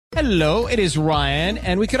Hello, it is Ryan,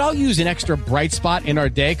 and we could all use an extra bright spot in our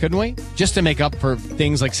day, couldn't we? Just to make up for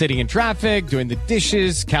things like sitting in traffic, doing the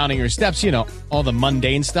dishes, counting your steps, you know, all the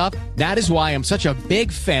mundane stuff. That is why I'm such a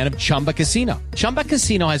big fan of Chumba Casino. Chumba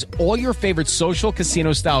Casino has all your favorite social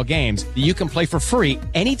casino-style games that you can play for free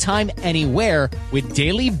anytime, anywhere with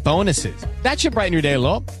daily bonuses. That should brighten your day a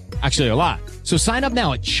little. Actually, a lot. So sign up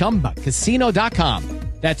now at ChumbaCasino.com.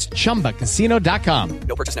 That's ChumbaCasino.com.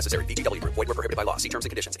 No purchase necessary. VGW Group. Void where prohibited by law. See terms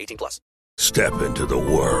and conditions. 18+. Step into the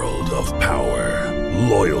world of power,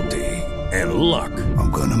 loyalty, and luck.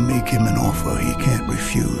 I'm gonna make him an offer he can't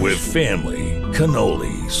refuse. With family,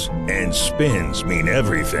 cannolis, and spins mean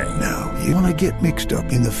everything. Now, you wanna get mixed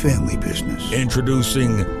up in the family business.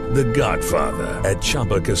 Introducing The Godfather at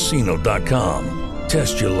ChumbaCasino.com.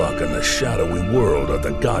 Test your luck in the shadowy world of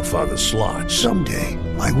The Godfather slot. Someday,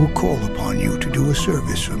 I will call upon you to do a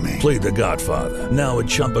service for me. Play The Godfather now at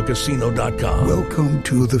ChumbaCasino.com. Welcome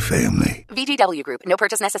to the family. VGW Group. No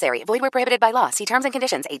purchase necessary. Void where prohibited by law. See terms and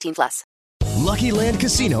conditions. 18+. Lucky Land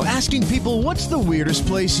Casino, asking people, what's the weirdest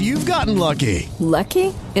place you've gotten lucky?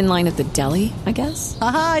 Lucky? In line at the deli, I guess?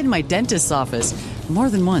 Aha, in my dentist's office. More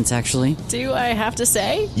than once, actually. Do I have to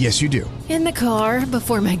say? Yes, you do. In the car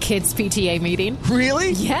before my kids' PTA meeting.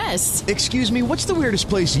 Really? Yes. Excuse me, what's the weirdest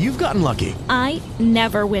place you've gotten lucky? I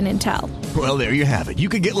never win and tell. Well, there you have it. You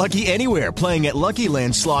can get lucky anywhere, playing at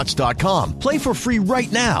LuckyLandSlots.com. Play for free right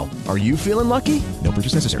now. Are you feeling lucky? No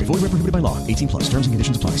purchase necessary. Void where prohibited by law. 18+. Terms and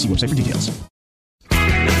conditions apply. See website for details.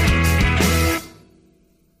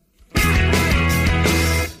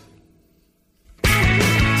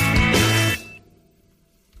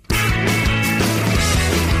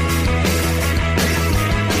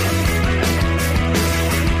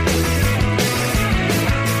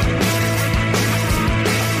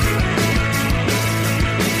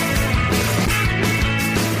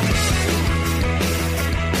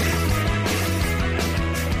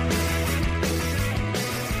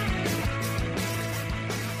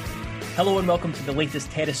 Hello and welcome to the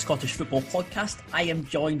latest Terrace Scottish Football podcast. I am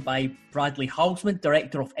joined by Bradley Halsman,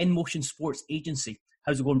 Director of In Motion Sports Agency.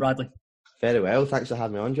 How's it going, Bradley? Very well, thanks for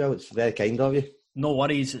having me on, Joe. It's very kind of you. No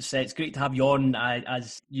worries, it's great to have you on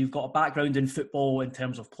as you've got a background in football in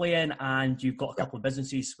terms of playing, and you've got a couple of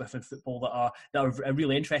businesses within football that are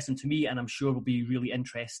really interesting to me, and I'm sure will be really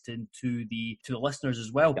interesting to the listeners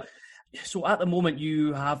as well. Yeah. So at the moment,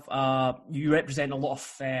 you have you represent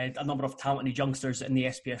a number of talented youngsters in the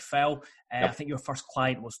SPFL. I think your first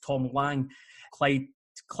client was Tom Lang, Clyde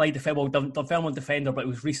Dunfermline defender, but it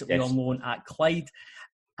was recently on loan at Clyde.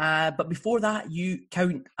 But before that, you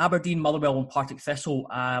count Aberdeen, Motherwell, and Partick Thistle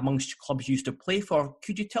amongst clubs you used to play for.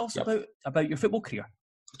 Could you tell us about your football career?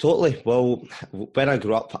 Totally. Well, when I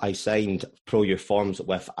grew up, I signed pro youth forms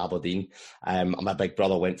with Aberdeen. My big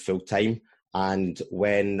brother went full time. And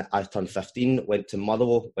when I turned 15, went to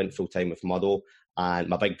Motherwell, went full-time with Motherwell. And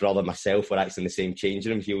my big brother and myself were actually in the same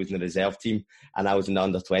changing room. He was in the reserve team and I was in the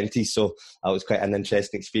under-20s. So that was quite an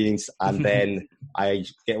interesting experience. And then I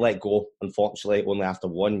get let go, unfortunately, only after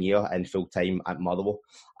 1 year in full-time at Motherwell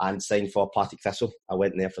and signed for Partick Thistle. I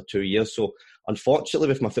went there for 2 years. So unfortunately,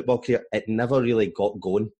 with my football career, it never really got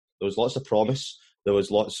going. There was lots of promise. There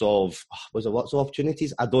was lots of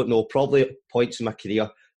opportunities? I don't know. Probably points in my career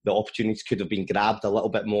the opportunities could have been grabbed a little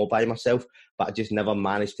bit more by myself, but I just never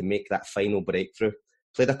managed to make that final breakthrough.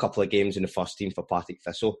 Played a couple of games in the first team for Partick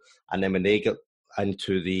Thistle, and then when they got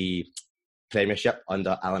into the Premiership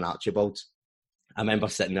under Alan Archibald, I remember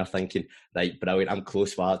sitting there thinking, right, brilliant, I'm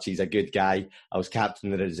close for Archie, he's a good guy. I was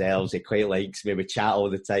captain of the reserves, he quite likes me, we chat all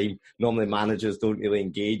the time. Normally managers don't really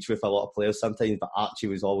engage with a lot of players sometimes, but Archie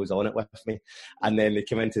was always on it with me. And then they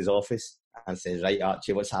come into his office and says, right,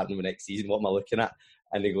 Archie, what's happening with next season? What am I looking at?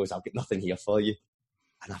 And he goes, I've got nothing here for you.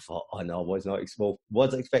 And I thought, oh no, was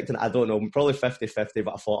expecting, I don't know, probably 50-50,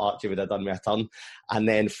 but I thought Archie would have done me a turn. And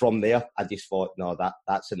then from there, I just thought, no,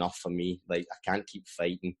 that's enough for me. Like, I can't keep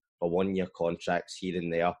fighting for 1 year contracts here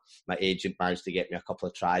and there. My agent managed to get me a couple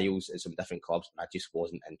of trials at some different clubs, and I just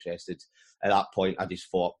wasn't interested. At that point, I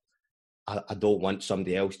just thought, I don't want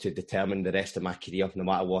somebody else to determine the rest of my career, no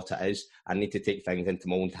matter what it is. I need to take things into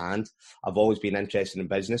my own hand. I've always been interested in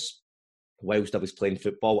business. Whilst I was playing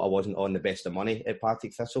football, I wasn't on the best of money at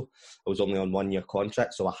Partick Thistle. I was only on 1 year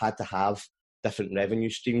contract, so I had to have different revenue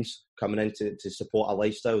streams coming in to support a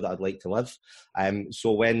lifestyle that I'd like to live.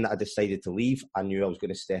 So when I decided to leave, I knew I was going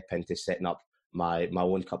to step into setting up my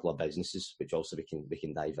own couple of businesses, which also we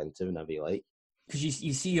can dive into whenever you like. Because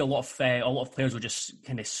you see a lot of players will just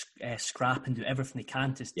kind of scrap and do everything they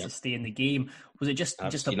can to stay in the game. Was it just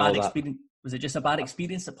a bad experience? Was it just a bad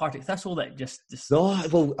experience at Partick Thistle that just... No,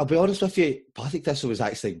 well, I'll be honest with you, Partick Thistle was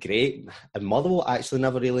actually great. And Motherwell, I actually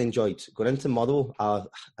never really enjoyed. Going into Motherwell, I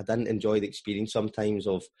didn't enjoy the experience sometimes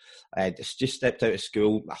of... just stepped out of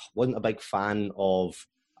school. I wasn't a big fan of...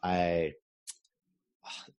 the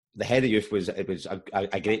head of youth was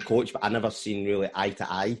a great coach, but I never seen really eye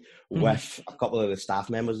to eye with a couple of the staff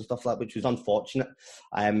members and stuff like that, which was unfortunate.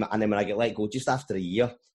 And then when I get let go just after a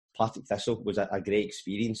year, Partick Thistle was a great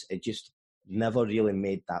experience. It just never really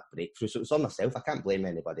made that breakthrough. So it was on myself. I can't blame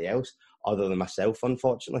anybody else other than myself,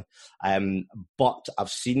 unfortunately. But I've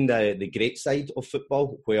seen the great side of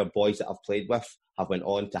football where boys that I've played with have went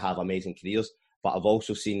on to have amazing careers. But I've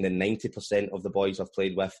also seen the 90% of the boys I've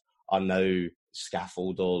played with are now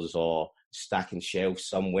scaffolders or stacking shelves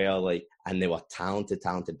somewhere, and they were talented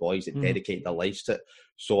boys that dedicated their lives to it.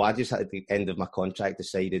 So I just, at the end of my contract,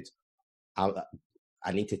 decided I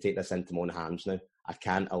need to take this into my own hands now. I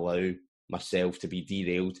can't allow myself to be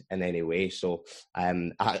derailed in any way. So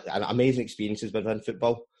amazing experiences within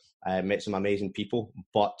football. Met some amazing people,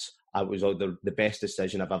 but it was the best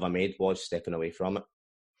decision I've ever made was stepping away from it.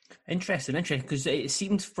 Interesting, because it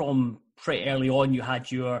seemed from pretty early on you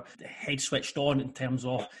had your head switched on in terms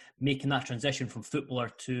of making that transition from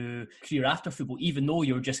footballer to career after football, even though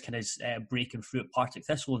you were just kind of breaking through at Partick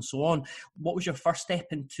Thistle and so on. What was your first step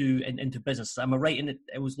into business? Am I right in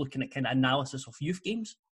it was looking at kind of analysis of youth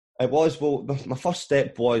games? It was. Well, my first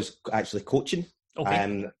step was actually coaching.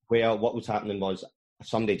 Okay. Where what was happening was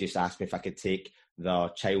somebody just asked me if I could take their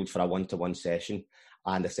child for a one-to-one session.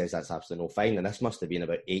 And I says, that's absolutely no fine. And this must have been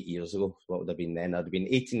about 8 years ago. What would have been then? I'd have been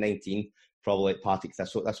 18, 19, probably at Partick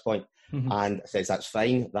Thistle at this point. And I says, that's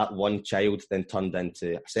fine. That one child then turned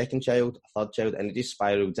into a second child, a third child, and it just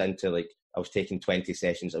spiralled into I was taking 20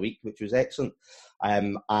 sessions a week, which was excellent.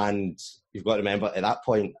 And you've got to remember, at that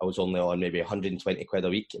point, I was only on maybe 120 quid a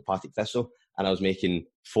week at Partick Thistle, and I was making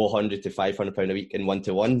 £400 to £500 a week in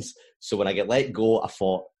one-to-ones. So when I get let go, I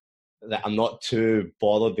thought that I'm not too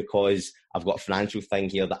bothered because I've got a financial thing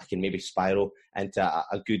here that I can maybe spiral into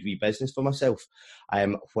a good wee business for myself.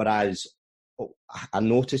 Whereas I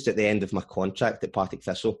noticed at the end of my contract at Partick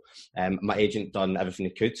Thistle, my agent done everything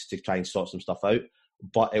he could to try and sort some stuff out.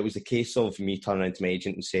 But it was a case of me turning around to my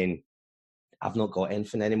agent and saying, I've not got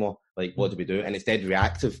anything anymore. What do we do? And it's dead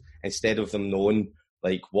reactive. Instead of them knowing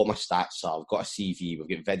what my stats are, I've got a CV, we've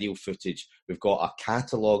got video footage, we've got a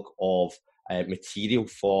catalogue of material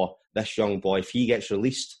for this young boy. If he gets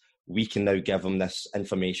released, we can now give him this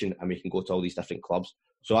information and we can go to all these different clubs.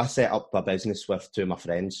 So I set up a business with two of my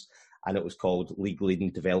friends, and it was called League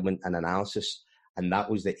Leading Development and Analysis. And that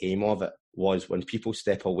was the aim of it, was when people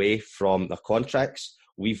step away from their contracts,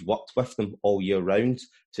 we've worked with them all year round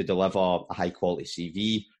to deliver a high quality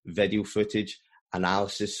CV, video footage,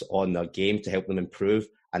 analysis on their game to help them improve,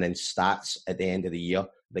 and then stats at the end of the year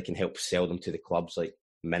that can help sell them to the clubs, like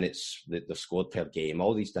minutes that they've scored per game,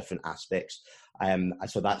 all these different aspects.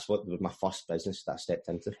 So that's what was my first business that I stepped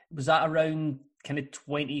into. Was that around kind of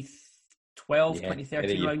 2012,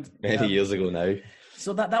 2013 around? Many years ago now.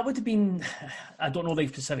 So that would have been, I don't know the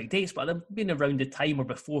specific dates, but it would have been around the time or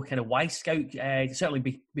before kind of Y-Scout,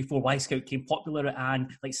 certainly before Y-Scout became popular,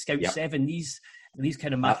 and Scout 7, these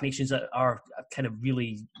kind of machinations that are kind of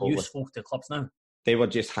really useful to clubs now. They were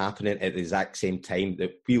just happening at the exact same time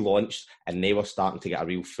that we launched, and they were starting to get a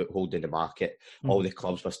real foothold in the market. All the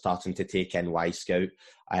clubs were starting to take in Y-Scout.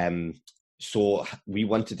 So we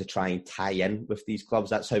wanted to try and tie in with these clubs.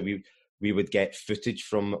 That's how we would get footage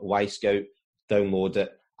from Y-Scout, download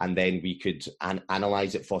it, and then we could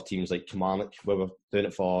analyse it for teams like Kilmarnock. We were doing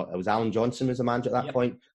it for, it was Alan Johnson was the manager at that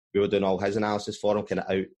point. We were doing all his analysis for him, kind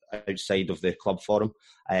of outside of the club for him.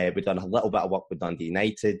 We'd done a little bit of work with Dundee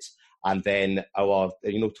United. And then our,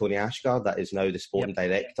 Tony Ashgar, that is now the sporting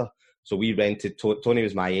director. So we rented, Tony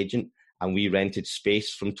was my agent, and we rented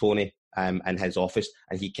space from Tony in his office,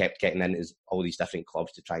 and he kept getting into all these different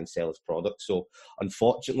clubs to try and sell his product. So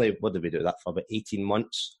unfortunately, what did we do that for? About 18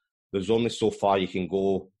 months. There's only so far you can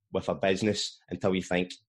go with a business until you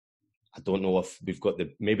think, I don't know if we've got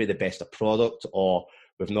maybe the best of product, or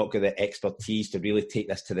we've not got the expertise to really take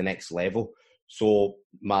this to the next level. So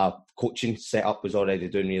my coaching setup was already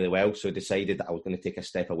doing really well, so I decided that I was going to take a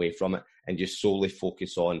step away from it and just solely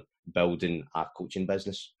focus on building a coaching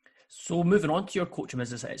business. So moving on to your coaching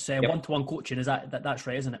business, it's one-to-one coaching, is that's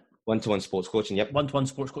right, isn't it? One-to-one sports coaching, yep. One-to-one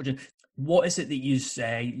sports coaching. What is it that you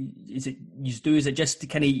do? Is it just to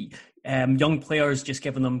kind of young players, just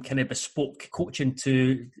giving them kind of bespoke coaching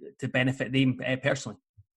to benefit them personally?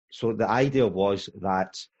 So the idea was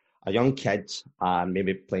that a young kid,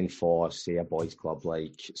 maybe playing for, say, a boys' club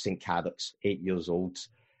like St. Cadoc's, 8 years old,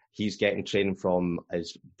 he's getting training from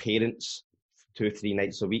his parents, 2 or 3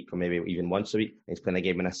 nights a week, or maybe even once a week, and he's playing a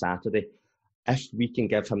game on a Saturday. If we can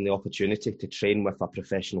give him the opportunity to train with a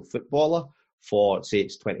professional footballer for, say,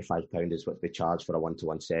 it's £25 is what they charge for a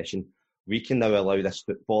one-to-one session, we can now allow this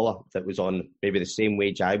footballer that was on maybe the same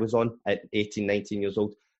wage I was on at 18, 19 years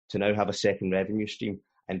old to now have a second revenue stream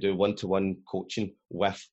and do one-to-one coaching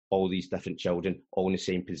with all these different children, all in the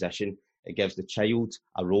same position. It gives the child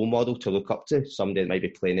a role model to look up to, somebody that might be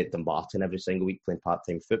playing at Dumbarton every single week, playing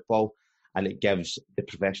part-time football, and it gives the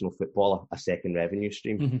professional footballer a second revenue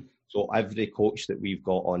stream. Mm-hmm. So every coach that we've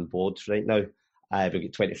got on board right now, we've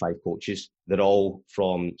got 25 coaches. They're all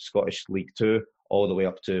from Scottish League 2 all the way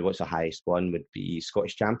up to what's the highest one would be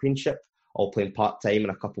Scottish Championship, all playing part-time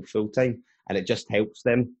and a couple full-time. And it just helps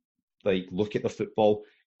them like look at the football,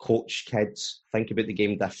 coach kids, think about the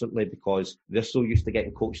game differently, because they're so used to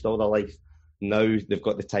getting coached all their life. Now they've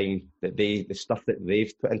got the time that the stuff that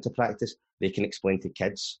they've put into practice, they can explain to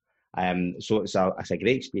kids. So it's a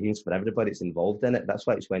great experience for everybody that's involved in it. That's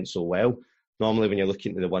why it's went so well. Normally when you're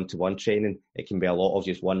looking at the one-to-one training, it can be a lot of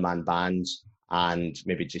just one-man bands and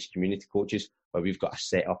maybe just community coaches, where we've got a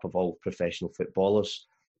setup of all professional footballers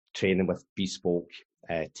training with bespoke,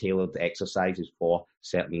 tailored exercises for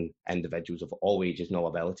certain individuals of all ages and all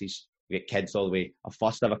abilities. We get kids all the way. Our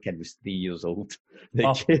first ever kid was 3 years old.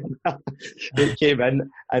 They came in,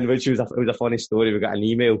 and which was a funny story. We got an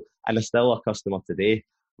email, and they're still a customer today.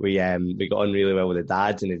 We got on really well with the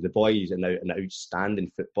dads, and the boy is an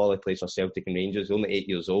outstanding footballer. He plays for Celtic and Rangers. He's only 8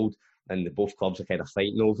 years old, and both clubs are kind of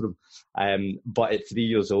fighting over him. But at 3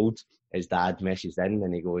 years old, his dad messages in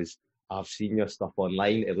and he goes, "I've seen your stuff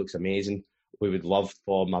online. It looks amazing. We would love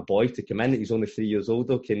for my boy to come in. He's only 3 years old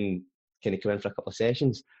though. Can he come in for a couple of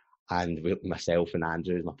sessions?" And myself and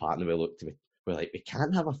Andrew, my partner, we're like, we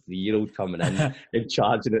can't have a 3-year-old coming in and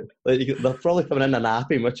charging it. Like, they're probably coming in a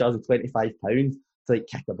nappy and we're charging £25 to like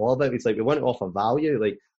kick the ball about. It's like we want to offer value.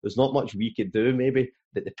 Like there's not much we could do maybe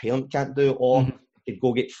that the parent can't do, or could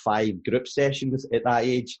go get 5 group sessions at that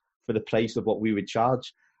age for the price of what we would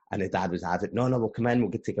charge. And the dad was at it. No, we'll come in.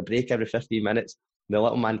 We'll take a break every 15 minutes. And the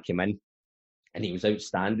little man came in, and he was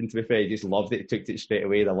outstanding, to be fair. He just loved it. He took it straight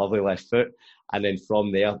away, the lovely left foot. And then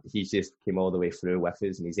from there, he just came all the way through with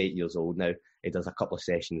us. And he's 8 years old now. He does a couple of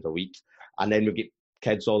sessions a week. And then we get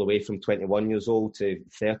kids all the way from 21 years old to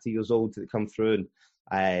 30 years old that come through.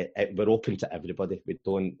 And we're open to everybody. We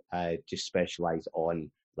don't just specialise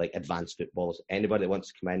on like advanced footballers. Anybody that wants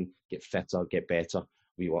to come in, get fitter, get better,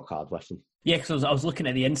 we work hard with them. Yeah, because I was looking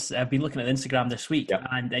at I've been looking at the Instagram this week,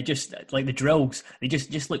 and it just like the drills, they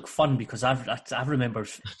just look fun, because I remember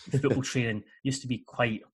football training used to be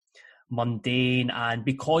quite mundane, and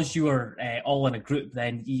because you were all in a group,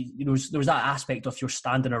 then there was that aspect of you're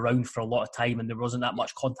standing around for a lot of time, and there wasn't that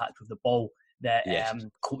much contact with the ball that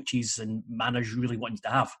coaches and managers really wanted to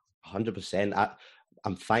have. 100%.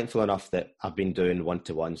 I'm thankful enough that I've been doing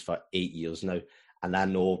one-to-ones for 8 years now. And I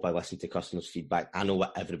know by listening to customers' feedback, I know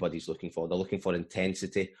what everybody's looking for. They're looking for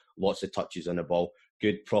intensity, lots of touches on the ball,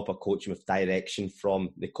 good proper coaching with direction from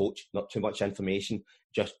the coach, not too much information,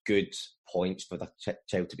 just good points for the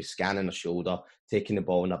child to be scanning their shoulder, taking the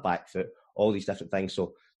ball on their back foot, all these different things.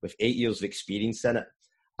 So with 8 years of experience in it,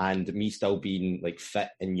 and me still being like fit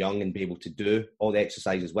and young and be able to do all the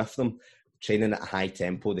exercises with them, training at a high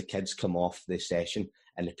tempo, the kids come off the session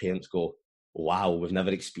and the parents go, wow, we've never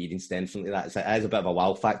experienced anything like that. It is a bit of a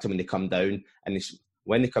wow factor when they come down. And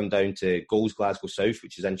when they come down to Goals Glasgow South,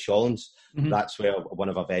 which is in Shawlands, that's where one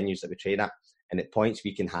of our venues that we train at. And at points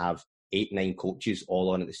we can have 8-9 coaches all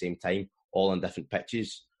on at the same time, all on different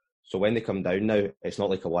pitches. So when they come down now, it's not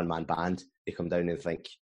like a one-man band. They come down and think,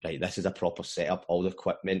 right, this is a proper setup. All the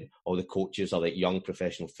equipment, all the coaches are like young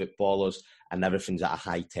professional footballers, and everything's at a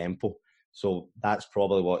high tempo. So that's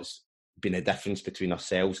probably what's been a difference between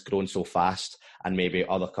ourselves growing so fast and maybe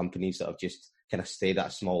other companies that have just kind of stayed at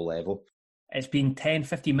a small level. It's been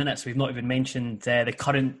 10-15 minutes. We've not even mentioned the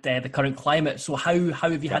current climate. So how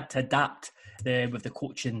have you had to adapt with the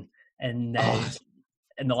coaching in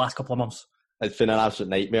the last couple of months? It's been an absolute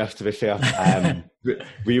nightmare, to be fair.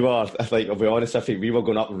 We were, like, I'll be honest, I think we were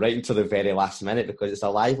going up right until the very last minute, because it's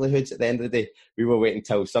our livelihoods at the end of the day. We were waiting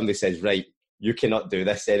until somebody says, right, you cannot do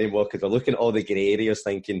this anymore, because we're looking at all the grey areas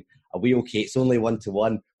thinking, are we okay? It's only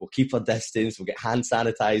one-to-one. We'll keep our distance. We'll get hand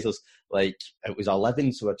sanitizers. Like, it was our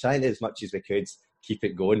living, so we're trying to, as much as we could, keep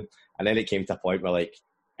it going. And then it came to a point where, like,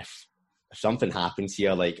 if something happens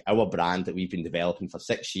here, like, our brand that we've been developing for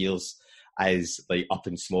 6 years is, like, up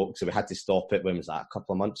in smoke. So we had to stop it. When was that? A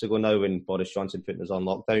couple of months ago now, when Boris Johnson put us on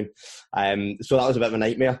lockdown. So that was a bit of a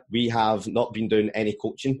nightmare. We have not been doing any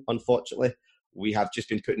coaching, unfortunately. We have just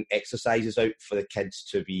been putting exercises out for the kids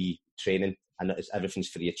to be training and everything's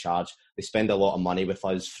free of charge. They spend a lot of money with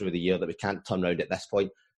us through the year that we can't turn around at this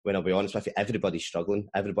point. When I'll be honest with you, everybody's struggling.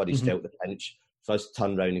 Everybody's felt the pinch. For us to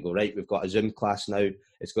turn around and go, right, we've got a Zoom class now,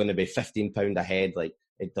 it's going to be £15 a head. Like,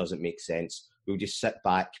 it doesn't make sense. We'll just sit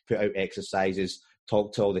back, put out exercises,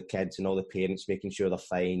 talk to all the kids and all the parents, making sure they're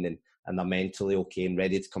fine and they're mentally okay and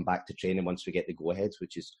ready to come back to training once we get the go-ahead,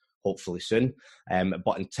 which is hopefully soon.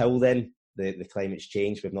 But until then, the climate's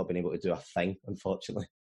changed. We've not been able to do a thing, unfortunately.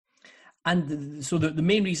 And so the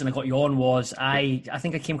main reason I got you on was I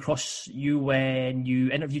think I came across you when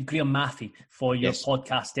you interviewed Graham Maffey for your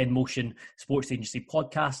podcast, In Motion Sports Agency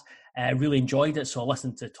podcast. I really enjoyed it, so I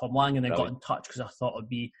listened to Tom Lang and then got in touch because I thought it would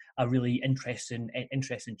be a really interesting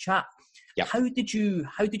chat. Yep. How did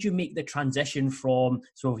you make the transition from,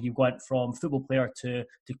 so you went from football player to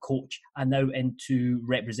coach and now into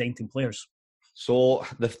representing players? So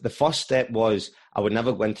the first step was I would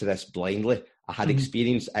never go into this blindly. I had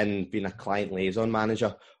experience in being a client liaison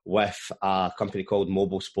manager with a company called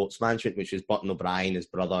Mobile Sports Management, which was Burton O'Brien, his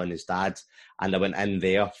brother and his dad. And I went in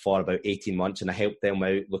there for about 18 months and I helped them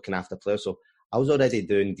out looking after players. So I was already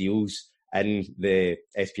doing deals in the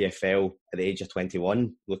SPFL at the age of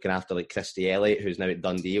 21, looking after like Christy Elliott, who's now at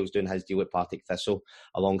Dundee. I was doing his deal at Partick Thistle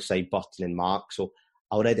alongside Burton and Mark. So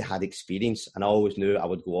I already had experience and I always knew I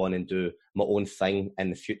would go on and do my own thing in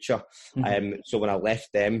the future. So when I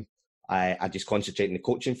left them, I just concentrated in the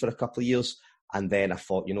coaching for a couple of years. And then I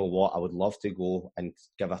thought, you know what, I would love to go and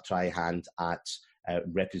give a try hand at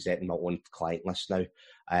representing my own client list now.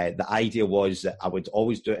 The idea was that I would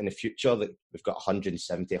always do it in the future. That we've got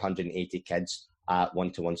 170, 180 kids at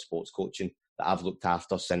one-to-one sports coaching that I've looked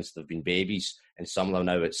after since they've been babies. And some of them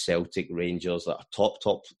now at Celtic, Rangers, that are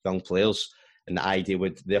top young players. And the idea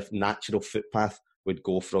would, their natural footpath would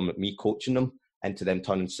go from me coaching them into them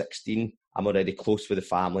turning 16. I'm already close with the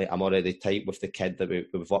family. I'm already tight with the kid that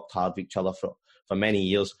we've worked hard with each other for many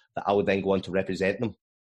years, that I would then go on to represent them.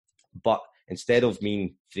 But instead of me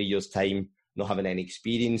in 3 years' time not having any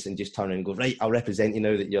experience and just turning and go, right, I'll represent you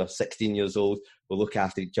now that you're 16 years old, we'll look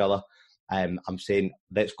after each other. I'm saying,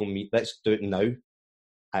 let's do it now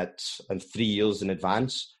in 3 years in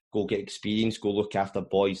advance. Go get experience, go look after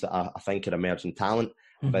boys that I think are emerging talent.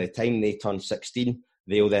 By the time they turn 16,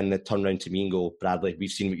 they'll then turn around to me and go, Bradley, we've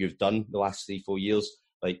seen what you've done the last 3-4 years.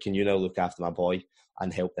 Like, can you now look after my boy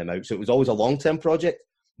and help them out? So it was always a long-term project,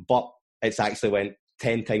 but it's actually went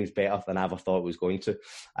 10 times better than I ever thought it was going to.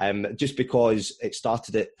 Just because it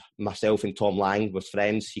started at myself and Tom Lang with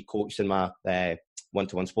friends. He coached in my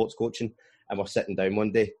one-to-one sports coaching, and we're sitting down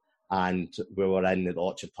one day and we were in the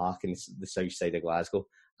Orchard Park in the south side of Glasgow,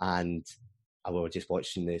 and we were just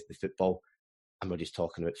watching the football. And we're just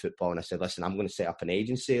talking about football. And I said, listen, I'm going to set up an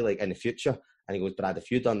agency like in the future. And he goes, Brad, if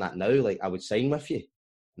you'd done that now, like I would sign with you.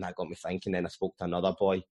 And that got me thinking. Then I spoke to another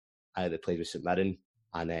boy that played with St Mirren.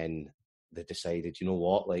 And then they decided, you know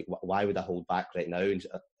what, like why would I hold back right now? And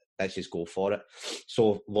let's just go for it.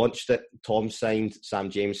 So launched it. Tom signed, Sam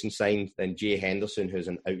Jameson signed, then Jay Henderson, who's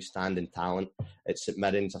an outstanding talent at St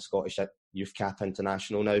Mirren's, a Scottish youth cap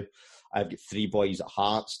international now. I've got 3 boys at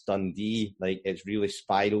Hearts, Dundee. Like, it's really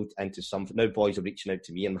spiralled into something. Now boys are reaching out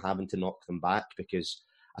to me and I'm having to knock them back because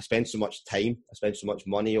I spend so much time, I spend so much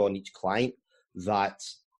money on each client that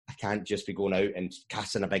I can't just be going out and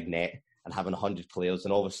casting a big net and having 100 players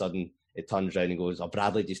and all of a sudden it turns around and goes, oh,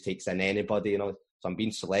 Bradley just takes in anybody, you know. So I'm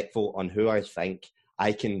being selectful on who I think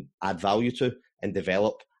I can add value to and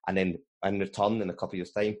develop, and then in return in a couple of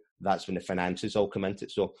years' time, that's when the finances all come into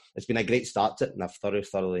it. So it's been a great start to it, and I've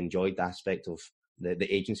thoroughly enjoyed the aspect of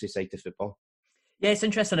the agency side to football. Yeah, it's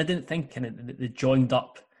interesting. I didn't think kind of they joined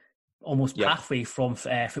up almost pathway from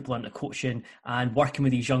football into coaching and working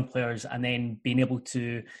with these young players, and then being able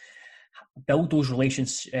to build those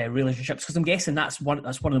relationships. Because I'm guessing that's one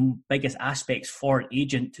of the biggest aspects for an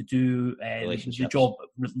agent to do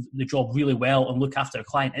the job really well and look after a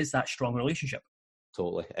client, is that strong relationship.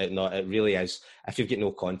 Totally. It really is. If you've got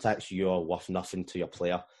no contacts, you're worth nothing to your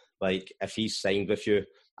player. Like, if he's signed with you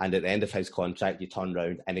and at the end of his contract you turn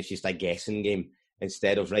around and it's just a guessing game,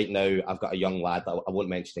 instead of right now I've got a young lad that I won't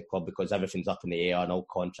mention the club because everything's up in the air and all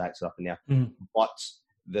contracts are up in the air, but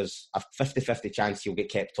there's a 50-50 chance he'll get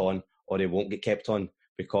kept on or he won't get kept on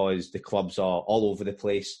because the clubs are all over the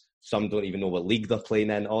place. Some don't even know what league they're playing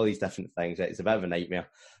in, all these different things. It's a bit of a nightmare.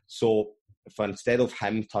 So if instead of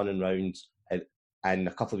him turning around in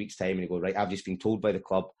a couple of weeks' time and he goes, right, I've just been told by the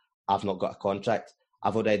club I've not got a contract,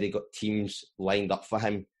 I've already got teams lined up for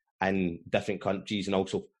him in different countries and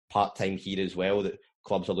also part-time here as well, that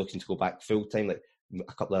clubs are looking to go back full-time, like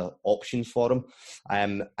a couple of options for him.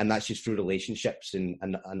 And that's just through relationships and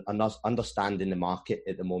understanding the market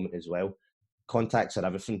at the moment as well. contacts are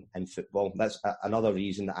everything in football. That's another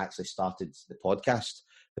reason that I actually started the podcast.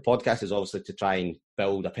 The podcast is obviously to try and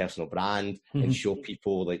build a personal brand and show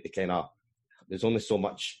people like the kind of, there's only so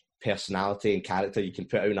much personality and character you can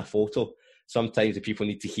put out in a photo. Sometimes the people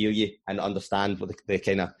need to hear you and understand what the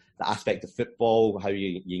kind of the aspect of football, how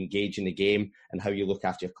you engage in the game and how you look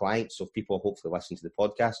after your clients. So if people hopefully listen to the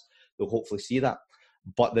podcast, they'll hopefully see that.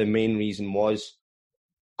 But the main reason was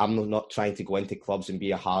I'm not trying to go into clubs and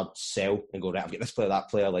be a hard sell and go, right, I've got this player, that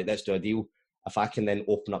player, like, let's do a deal. If I can then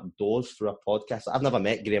open up doors for a podcast. I've never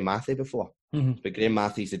met Graham Matthew before, but Graham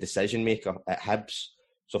Matthew's the decision maker at Hibs.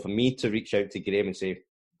 So for me to reach out to Graham and say,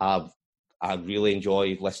 I really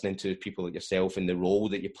enjoy listening to people like yourself and the role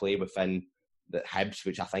that you play within the Hibs,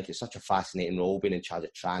 which I think is such a fascinating role, being in charge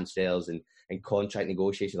of transfers and contract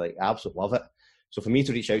negotiations. Like, I absolutely love it. So for me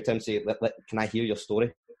to reach out to him and say, can I hear your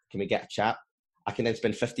story? Can we get a chat? I can then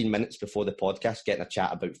spend 15 minutes before the podcast getting a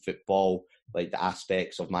chat about football, like the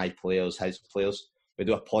aspects of my players, his players. We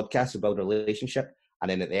do a podcast to build a relationship. And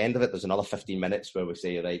then at the end of it, there's another 15 minutes where we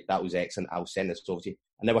say, right, that was excellent, I'll send this over to you.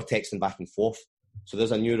 And then we're texting back and forth. So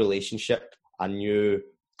there's a new relationship, a new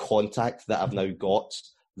contact that I've now got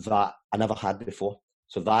that I never had before.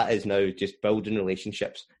 So that is now just building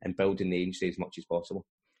relationships and building the agency as much as possible.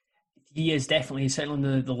 He is definitely,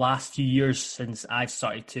 certainly in the last few years since I've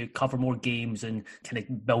started to cover more games and kind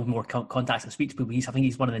of build more contacts and speak to people. I think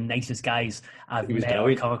he's one of the nicest guys I've met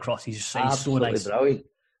or come across. He's so nice. Brilliant.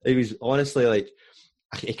 He was honestly like,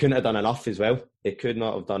 he couldn't have done enough as well. He could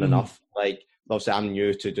not have done enough. Like, obviously I'm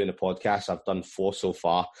new to doing a podcast. I've done 4 so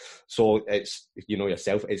far. So it's, you know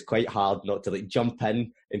yourself, it's quite hard not to like jump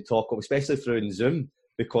in and talk, especially through Zoom,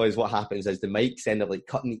 because what happens is the mics end up like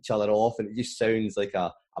cutting each other off and it just sounds like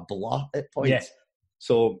a blur at points. Yeah.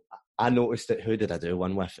 So I noticed that, who did I do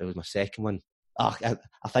one with? It was my second one. I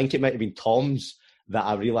think it might have been Tom's, that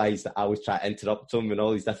I realised that I was trying to interrupt him and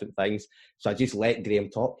all these different things. So I just let Graham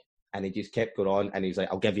talk and he just kept going on and he was like,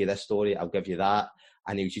 I'll give you this story, I'll give you that.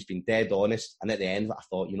 And he was just being dead honest. And at the end of it, I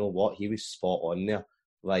thought, you know what? He was spot on there.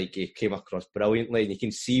 Like, he came across brilliantly, and you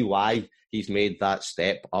can see why he's made that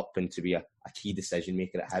step up into be a key decision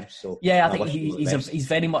maker at Hibs. So yeah, I think he's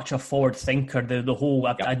very much a forward thinker. The whole,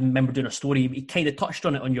 I remember doing a story. He kind of touched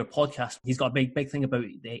on it on your podcast. He's got a big thing about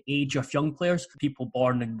the age of young players. People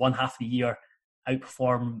born in one half of the year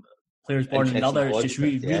outperform players born in the other. It's just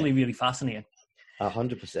really fascinating.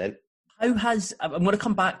 100%. I'm going to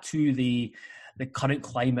come back to the current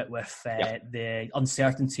climate with the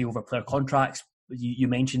uncertainty over player contracts. You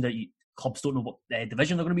mentioned that clubs don't know what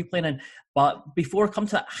division they're going to be playing in. But before I come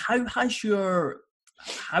to that, how has your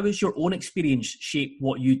own experience shaped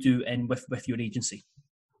what you do with your agency?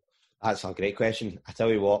 That's a great question. I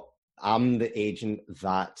tell you what, I'm the agent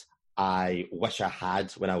that I wish I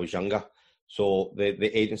had when I was younger. So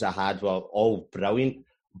the agents I had were all brilliant,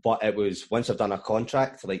 but it was once I've done a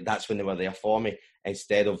contract, like that's when they were there for me.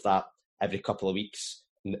 Instead of that, every couple of weeks,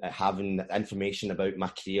 having information about my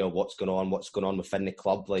career, what's going on within the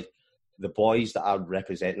club. Like, the boys that I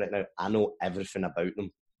represent right now, I know everything about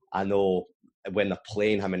them. I know when they're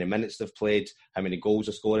playing, how many minutes they've played, how many goals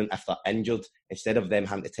they're scoring, if they're injured. Instead of them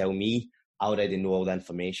having to tell me, I already know all the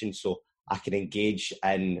information, so I can engage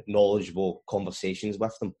in knowledgeable conversations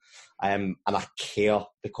with them. And I care,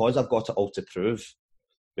 because I've got it all to prove,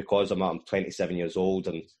 because I'm 27 years old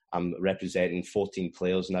and I'm representing 14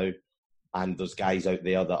 players now. And there's guys out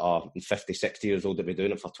there that are 50, 60 years old that have been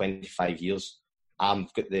doing it for 25 years.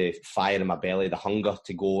 I've got the fire in my belly, the hunger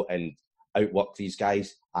to go and outwork these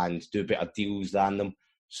guys and do better deals than them.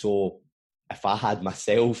 So if I had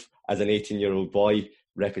myself as an 18-year-old boy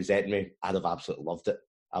representing me, I'd have absolutely loved it.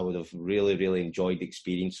 I would have really, really enjoyed the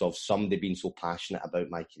experience of somebody being so passionate about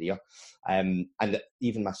my career. And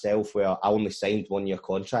even myself, where I only signed 1-year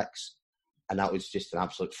contracts, and that was just an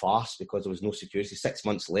absolute farce because there was no security. 6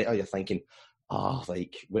 months later, you're thinking,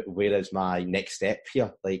 where is my next step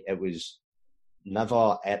here? Like, it was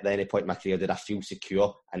never at any point in my career did I feel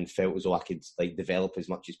secure and felt as though I could like develop as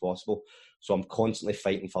much as possible. So I'm constantly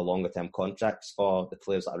fighting for longer term contracts for the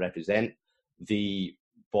players that I represent. The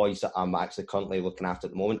boys that I'm actually currently looking after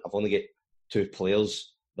at the moment, I've only got 2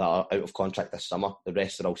 players that are out of contract this summer. The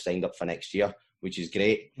rest are all signed up for next year, which is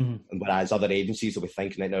great. Mm-hmm. Whereas other agencies will be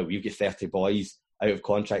thinking right now, we've got 30 boys out of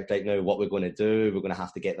contract right now, what we're going to do, we're going to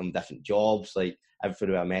have to get them different jobs, like everything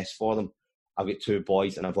will be a mess for them. I've got 2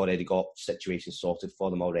 boys and I've already got situations sorted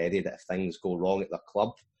for them already, that if things go wrong at their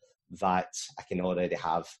club, that I can already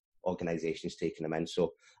have organisations taking them in.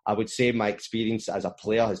 So I would say my experience as a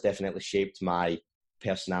player has definitely shaped my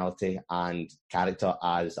personality and character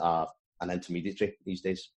as an intermediary these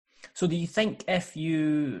days. So do you think if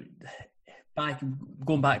you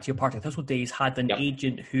going back to your Partick Thistle days, had an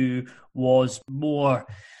agent who was more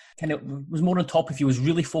on top of you, was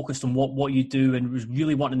really focused on what you do and was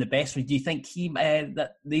really wanting the best for you. Do you think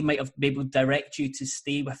that they might have been able to direct you to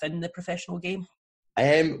stay within the professional game?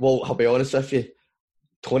 Well, I'll be honest with you,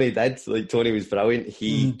 Tony did. Like, Tony was brilliant.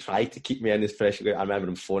 He tried to keep me in this professional game. I remember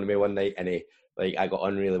him phoning me one night, and I got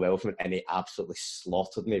on really well with him, and he absolutely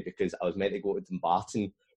slaughtered me because I was meant to go to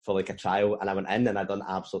Dumbarton for like a trial, and I went in and I done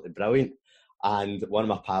absolutely brilliant. And one of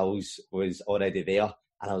my pals was already there,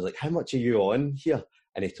 and I was like, "How much are you on here?"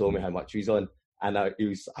 And he told me how much he was on, and I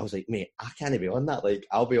was like, "Mate, I can't be on that. Like,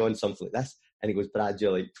 I'll be on something like this." And he goes, "Brad,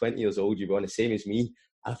 you're like 20 years old. You'll be on the same as me."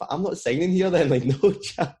 And I thought, "I'm not signing here then. Like, no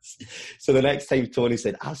chance." So the next time Tony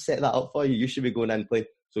said, "I'll set that up for you. You should be going in and playing."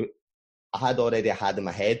 So I had in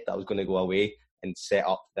my head that I was going to go away and set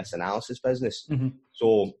up this analysis business. Mm-hmm.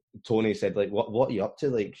 So Tony said, like, what are you up to?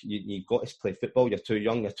 Like, you've got to play football. You're too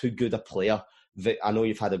young. You're too good a player. I know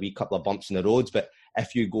you've had a wee couple of bumps in the roads, but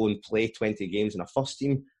if you go and play 20 games in a first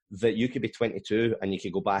team, that you could be 22 and you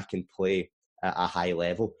could go back and play at a high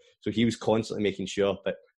level. So he was constantly making sure,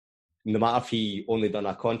 but no matter if he only done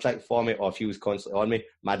a contract for me or if he was constantly on me,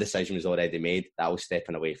 my decision was already made that I was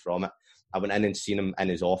stepping away from it. I went in and seen him in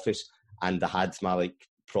his office, and I had my like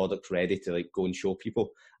product ready to like go and show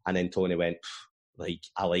people. And then Tony went, like,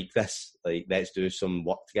 "I like this. Like, let's do some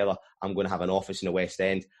work together. I'm going to have an office in the West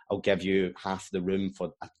End. I'll give you half the room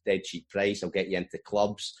for a dead cheap price. I'll get you into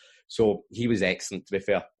clubs." So he was excellent, to be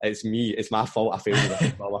fair. It's my fault I failed as a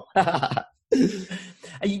footballer.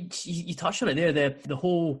 You touched on it there, the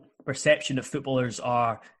whole perception that footballers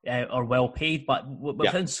are well paid, but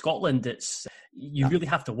within Scotland, you really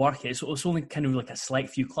have to work it. So it's only kind of like a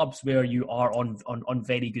select few clubs where you are on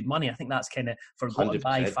very good money. I think that's kind of forgotten 100%.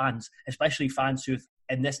 By fans, especially fans who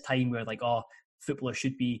in this time where like, footballers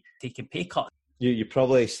should be taking pay cuts. You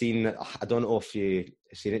probably seen, I don't know if you've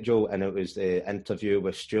seen it, Joe, and it was the interview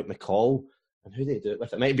with Stuart McCall. And who did they do it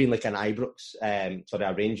with? It might have been like an Ibrox,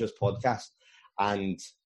 a Rangers podcast. And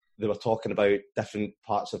they were talking about different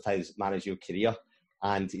parts of his managerial career.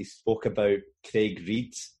 And he spoke about Craig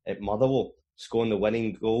Reid at Motherwell scoring the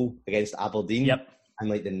winning goal against Aberdeen in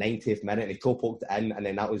like the 90th minute. And he toe-poked it in, and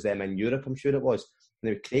then that was them in Europe, I'm sure it was.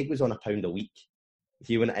 Now, Craig was on £1 a week.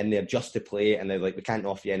 He went in there just to play, and they're like, "We can't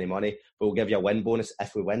offer you any money, but we'll give you a win bonus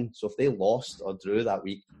if we win." So if they lost or drew that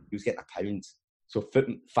week, he was getting £1. So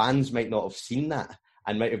fans might not have seen that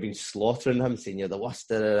and might have been slaughtering him, saying you're the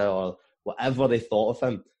worst or whatever they thought of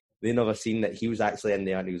him. They never seen that he was actually in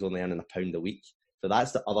there and he was only earning £1 a week. So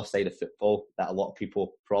that's the other side of football that a lot of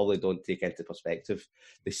people probably don't take into perspective.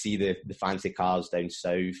 They see the fancy cars down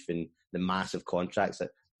south and the massive contracts.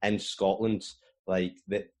 That in Scotland, like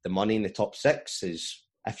the money in the top six is,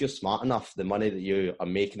 if you're smart enough, the money that you are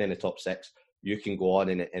making in the top six, you can go on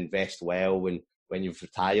and invest well. And when you've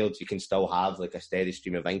retired, you can still have like a steady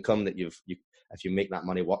stream of income that if you make that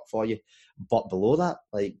money work for you. But below that,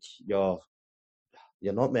 like you're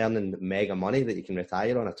not earning mega money that you can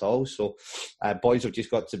retire on at all. So boys have just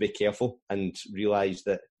got to be careful and realise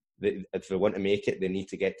that if they want to make it, they need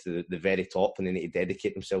to get to the very top and they need to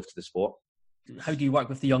dedicate themselves to the sport. How do you work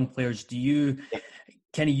with the young players? Do you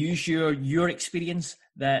kind of use your experience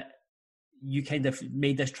that you kind of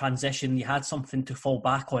made this transition, you had something to fall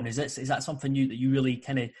back on? Is that something that you really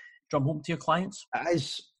kind of drum home to your clients? I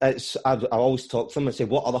always talk to them and say,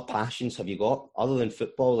 what other passions have you got other than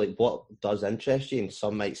football? Like, what does interest you? And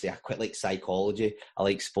some might say, I quite like psychology, I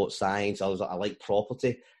like sports science, others I like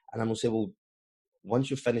property. And I'm going to say, well, once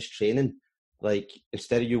you've finished training, like,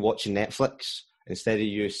 instead of you watching Netflix, instead of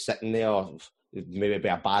you sitting there, or maybe be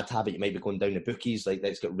a bad habit, you might be going down the bookies, like,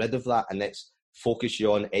 let's get rid of that and let's focus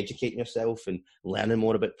you on educating yourself and learning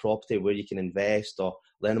more about property, where you can invest, or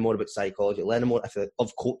learning more about psychology, learning more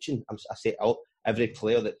of coaching. I say every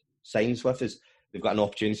player that signs with us, they've got an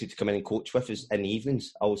opportunity to come in and coach with us in the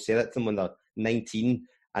evenings. I always say that to them when they're 19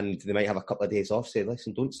 and they might have a couple of days off, say,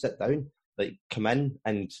 listen, don't sit down, like, come in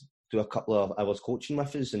and do a couple of hours coaching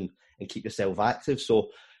with us and keep yourself active. So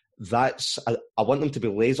I want them to be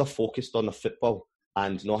laser focused on the football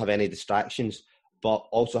and not have any distractions, but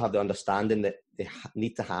also have the understanding that they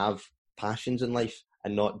need to have passions in life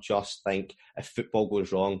and not just think, if football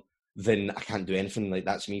goes wrong, then I can't do anything. Like,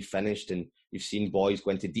 that's me finished. And you've seen boys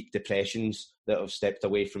go into deep depressions that have stepped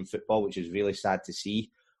away from football, which is really sad to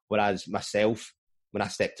see. Whereas myself, when I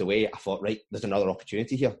stepped away, I thought, right, there's another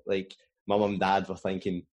opportunity here. Like, my mum and dad were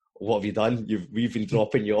thinking, what have you done? We've been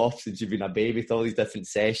dropping you off since you've been a baby to all these different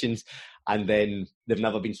sessions. And then they've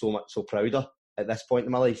never been so prouder at this point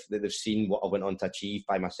in my life, that they've seen what I went on to achieve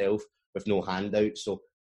by myself with no handouts. So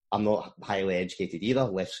I'm not highly educated either.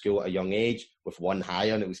 Left school at a young age with one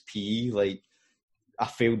hire, and it was PE. Like, I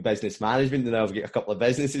failed business management, and I've got a couple of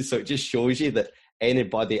businesses. So it just shows you that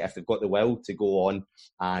anybody, if they've got the will to go on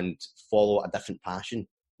and follow a different passion,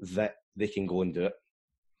 that they can go and do it.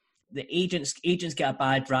 The agents get a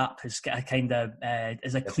bad rap. It's got a kind of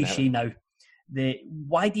is a cliche now.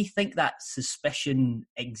 Why do you think that suspicion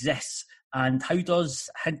exists, and how does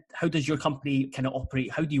your company kind of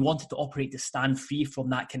operate? How do you want it to operate to stand free from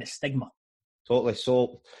that kind of stigma? Totally.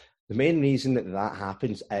 So the main reason that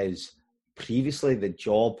happens is previously the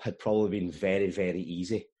job had probably been very, very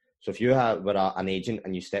easy. So if you were an agent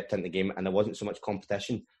and you stepped into the game and there wasn't so much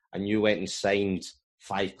competition, and you went and signed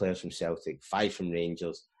 5 players from Celtic, 5 from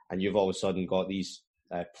Rangers, and you've all of a sudden got these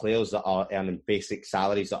players that are earning basic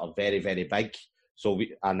salaries that are very, very big. So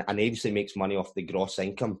an agency makes money off the gross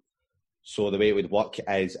income. So the way it would work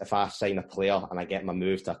is, if I sign a player and I get him a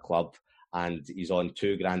move to a club and he's on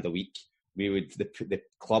 $2,000 a week, the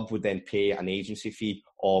club would then pay an agency fee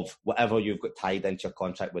of whatever you've got tied into your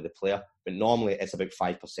contract with the player. But normally it's about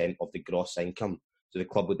 5% of the gross income. So the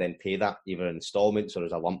club would then pay that either in installments or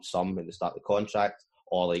as a lump sum at the start of the contract,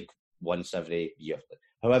 or like once every year.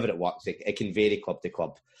 However it works, it can vary club to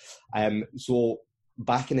club. So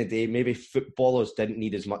back in the day, maybe footballers didn't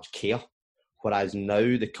need as much care, whereas now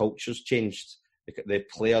the culture's changed. The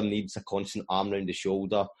player needs a constant arm around the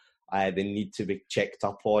shoulder. They need to be checked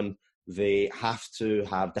up on. They have to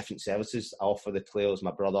have different services. I offer the players.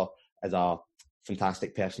 My brother is a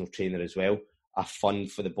fantastic personal trainer as well. A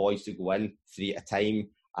fund for the boys to go in 3 at a time.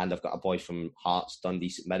 And I've got a boy from Hearts, Dundee,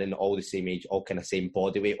 St Mirren, all the same age, all kind of same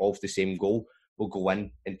body weight, all for the same goal. We'll go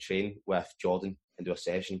in and train with Jordan and do a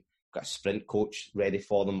session. Got a sprint coach ready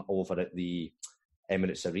for them over at the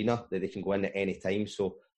Emirates Arena that they can go in at any time.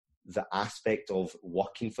 So the aspect of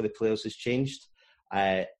working for the players has changed.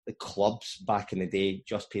 The clubs back in the day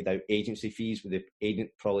just paid out agency fees, where the agent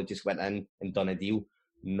probably just went in and done a deal.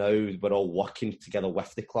 Now we're all working together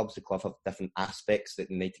with the clubs. The club have different aspects that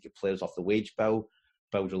they need to get players off the wage bill,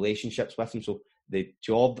 build relationships with them. So the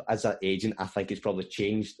job as an agent, I think, has probably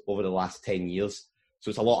changed over the last 10 years. So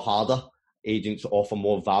it's a lot harder. Agents offer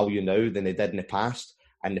more value now than they did in the past.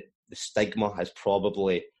 And the stigma has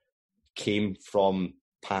probably came from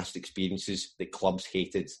past experiences that clubs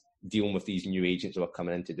hated dealing with these new agents who are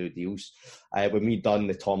coming in to do deals. When we done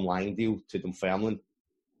the Tom Lang deal to Dunfermline,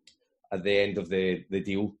 at the end of the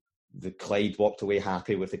deal, the Clyde walked away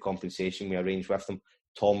happy with the compensation we arranged with them.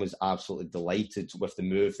 Tom was absolutely delighted with the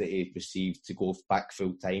move that he received to go back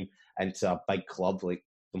full-time into a big club. Like,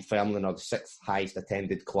 Dunfermline are the 6th highest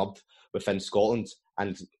attended club within Scotland,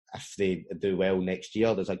 and if they do well next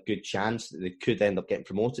year, there's a good chance that they could end up getting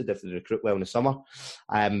promoted if they recruit well in the summer.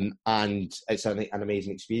 And it's an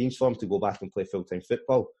amazing experience for him to go back and play full-time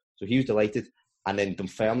football. So he was delighted. And then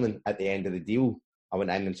Dunfermline, at the end of the deal, I went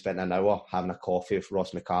in and spent an hour having a coffee with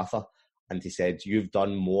Ross MacArthur, and he said, "You've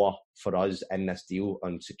done more for us in this deal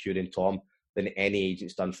on securing Tom than any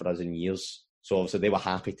agent's done for us in years." So obviously they were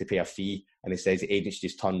happy to pay a fee, and he says the agents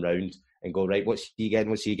just turn round and go, "Right, what's he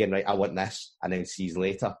getting? What's he getting? Right, I want this," and then sees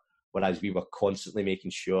later. Whereas we were constantly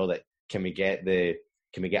making sure that can we get a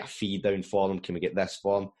fee down for them? Can we get this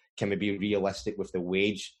for them? Can we be realistic with the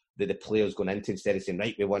wage that the player's going into, instead of saying,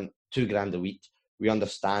 "Right, we want $2,000 a week." We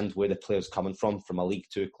understand where the player's coming from a League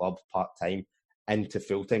 2 club part-time into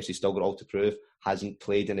full-time. So he's still got all to prove, hasn't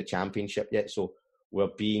played in the Championship yet. So we're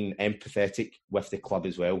being empathetic with the club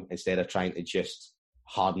as well, instead of trying to just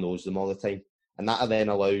hard-nose them all the time. And that then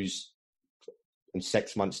allows, in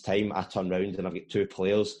 6 months' time, I turn round and I've got 2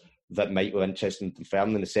 players that might be interested in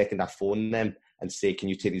Dunfermline. And the second I phone them and say, "Can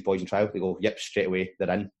you take these boys in trial?" they go, "Yep," straight away,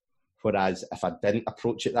 they're in. Whereas if I didn't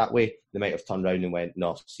approach it that way, they might have turned around and went,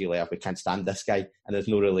 "No, see you later, we can't stand this guy," and there's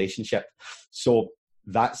no relationship. So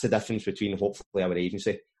that's the difference between, hopefully, our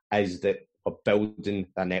agency, is that we're building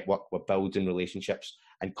a network, we're building relationships,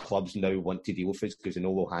 and clubs now want to deal with us because they know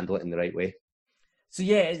we'll handle it in the right way. So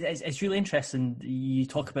yeah, it's really interesting you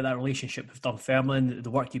talk about that relationship with Dunfermline, the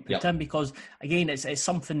work you put in, because again, it's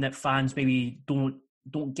something that fans maybe don't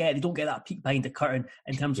get. They don't get that peek behind the curtain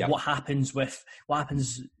in terms of what happens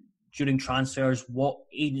during transfers, what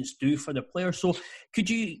agents do for their players. So could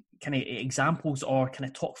you kind of examples or kind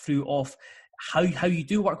of talk through of how you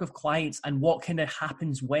do work with clients and what kind of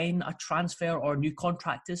happens when a transfer or new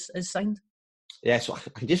contract is signed? Yeah, so I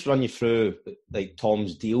can just run you through like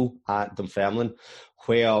Tom's deal at Dunfermline,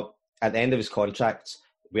 where at the end of his contract,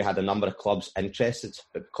 we had a number of clubs interested,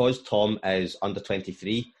 but because Tom is under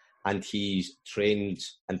 23 and he's trained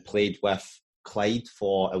and played with Clyde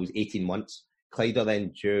for, it was 18 months, Clyde are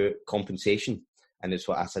then due compensation, and it's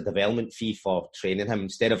a development fee for training him.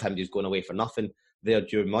 Instead of him just going away for nothing, they're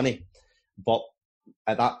due money. But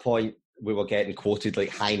at that point, we were getting quoted like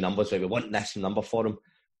high numbers, like we want this number for them,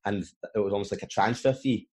 and it was almost like a transfer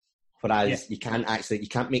fee. Whereas you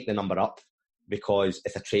can't make the number up because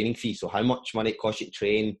it's a training fee. So how much money it costs you to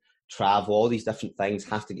train, travel, all these different things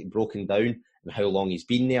have to get broken down, and how long he's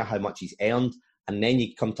been there, how much he's earned, and then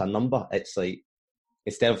you come to a number. It's like,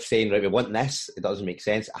 instead of saying, right, we want this, it doesn't make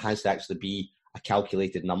sense. It has to actually be a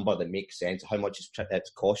calculated number that makes sense. How much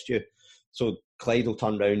it's cost you. So Clyde will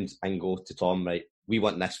turn round and go to Tom, right, we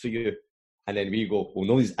want this for you. And then we go, well,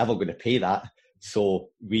 nobody's ever going to pay that. So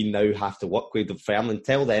we now have to work with Dunfermline,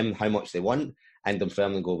 tell them how much they want, and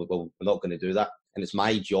Dunfermline go, well, we're not going to do that. And it's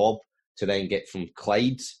my job to then get from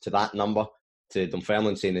Clyde to that number to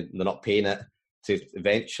Dunfermline saying that they're not paying it, to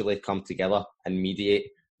eventually come together and mediate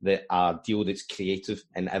a deal that's creative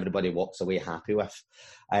and everybody walks away happy with.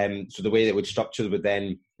 So the way that would structure would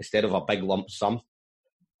then, instead of a big lump sum,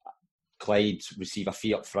 Clyde receive a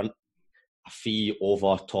fee up front, a fee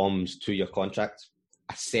over Tom's 2-year contract,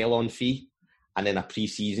 a sell-on fee, and then a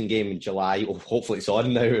pre-season game in July. Oh, hopefully it's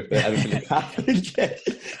on now. Everything happened.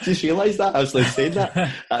 Just realised that. I was like saying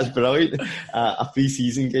that. That's brilliant. A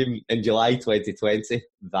pre-season game in July 2020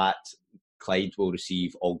 that Clyde will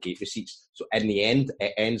receive all gate receipts. So in the end,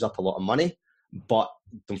 it ends up a lot of money, but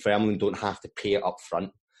Dunfermline don't have to pay it up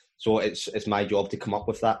front. So it's my job to come up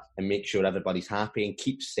with that and make sure everybody's happy and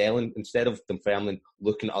keep selling. Instead of Dunfermline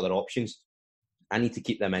looking at other options, I need to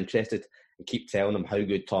keep them interested and keep telling them how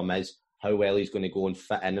good Tom is, how well he's going to go and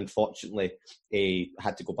fit in. Unfortunately, he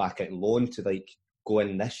had to go back out on loan to go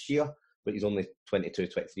in this year, but he's only 22,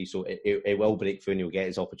 23, so it will break through and he'll get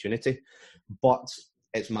his opportunity. But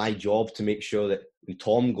it's my job to make sure that when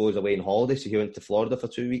Tom goes away on holiday, so he went to Florida for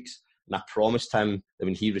 2 weeks, and I promised him that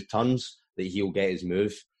when he returns, that he'll get his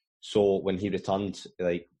move. So when he returned,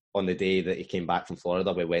 on the day that he came back from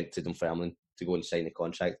Florida, we went to Dunfermline to go and sign the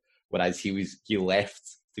contract. Whereas he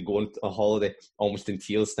left to go on a holiday almost in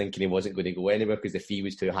tears, thinking he wasn't going to go anywhere because the fee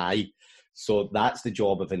was too high. So that's the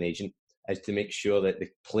job of an agent, is to make sure that the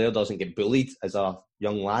player doesn't get bullied as a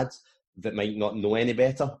young lad that might not know any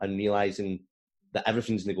better, and realising that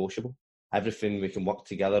everything's negotiable. Everything we can work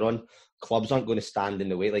together on. Clubs aren't going to stand in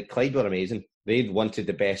the way. Like, Clyde were amazing. They wanted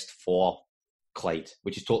the best for Clyde,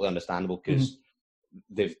 which is totally understandable because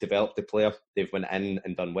they've developed the player, they've went in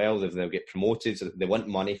and done well, they'll get promoted, so they want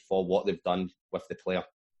money for what they've done with the player.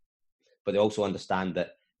 But they also understand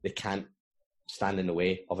that they can't stand in the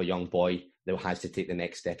way of a young boy that has to take the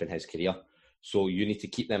next step in his career. So you need to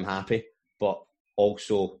keep them happy, but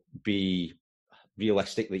also be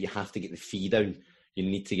realistic that you have to get the fee down. You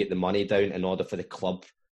need to get the money down in order for the club,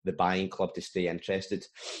 the buying club, to stay interested.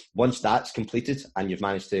 Once that's completed and you've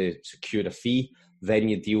managed to secure a fee, then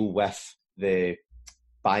you deal with the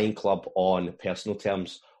buying club on personal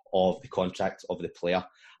terms of the contract of the player.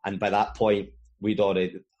 And by that point, we'd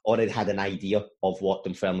already had an idea of what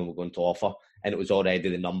Dunfermline were going to offer, and it was already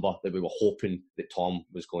the number that we were hoping that Tom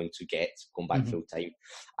was going to get going back full time.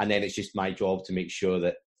 And then it's just my job to make sure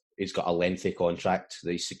that he's got a lengthy contract,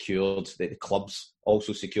 that he's secured, that the club's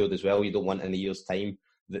also secured as well. You don't want in a year's time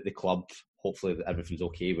that the club, hopefully that everything's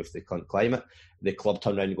okay with the current climate, the club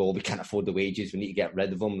turn around and go, we can't afford the wages, we need to get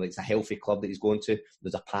rid of him. It's a healthy club that he's going to.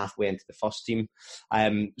 There's a pathway into the first team.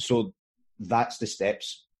 So that's the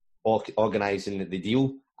steps, organising the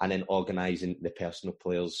deal and then organising the personal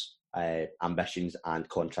players' ambitions and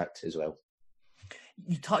contract as well.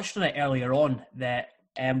 You touched on it earlier on, that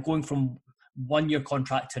going from 1 year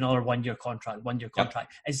contract to another 1 year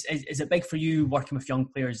contract. Is it big for you working with young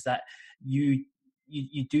players that you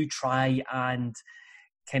do try and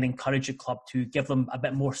kind of encourage a club to give them a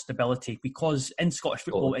bit more stability? Because in Scottish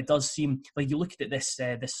football, it does seem like, you look at this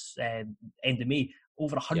end of May,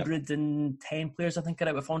 over 110 players, I think, are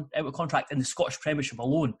out of contract in the Scottish Premiership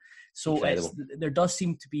alone. So there does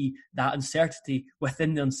seem to be that uncertainty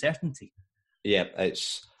within the uncertainty. Yeah,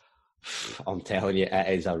 I'm telling you,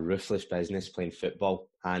 it is a ruthless business playing football.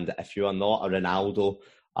 And if you are not a Ronaldo,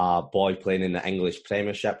 a boy playing in the English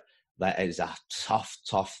Premiership, that is a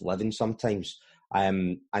tough living sometimes.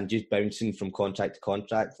 And just bouncing from contract to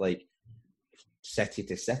contract, like city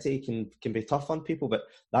to city, can be tough on people. But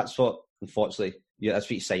that's what, unfortunately, that's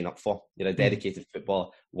what you sign up for. You're a dedicated footballer.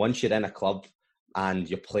 Once you're in a club and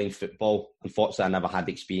you're playing football, unfortunately, I never had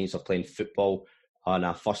the experience of playing football on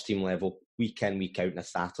a first team level, week in, week out on a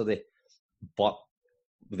Saturday. But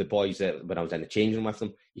with the boys, when I was in the changing room with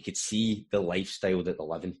them, you could see the lifestyle that they're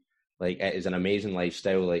living. Like, it is an amazing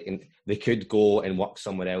lifestyle. Like, and they could go and work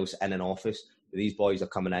somewhere else in an office. But these boys are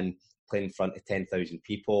coming in, playing in front of 10,000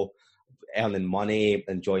 people, earning money,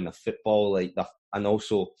 enjoying their football. And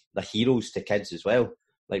also the heroes to kids as well.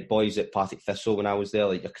 like boys at Partick Thistle when I was there,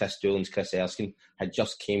 like your Chris Doolins, Chris Erskine, had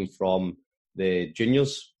just came from the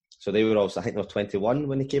juniors. So they were also, I think they were 21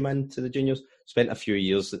 when they came into the juniors, spent a few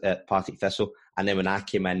years at Partick Thistle. And then when I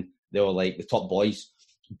came in, they were like the top boys,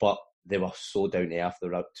 but they were so down to earth. They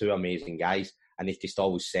were two amazing guys. And they just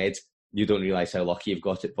always said, you don't realise how lucky you've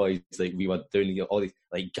got it, boys. Like, we were doing all these,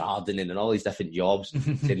 like, gardening and all these different jobs.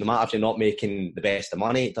 Said, no matter if you're not making the best of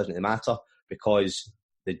money, it doesn't matter, because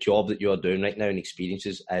the job that you're doing right now and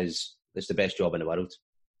experiences it's the best job in the world.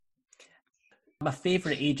 My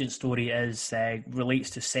favourite agent story relates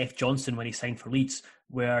to Seth Johnson when he signed for Leeds,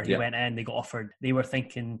 where he went in, they were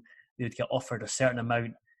thinking they would get offered a certain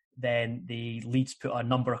amount, then the Leeds put a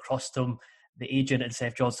number across to him. The agent and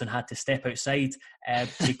Seth Johnson had to step outside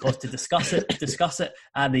because to discuss it,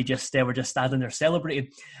 and they were just standing there celebrating.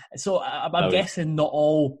 So I'm guessing not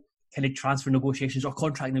all kind of transfer negotiations or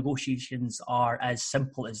contract negotiations are as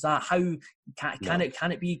simple as that. How can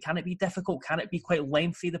it be difficult? Can it be quite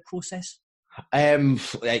lengthy, the process?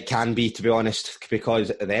 It can be, to be honest,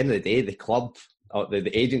 because at the end of the day, the club, or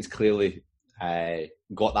the agents clearly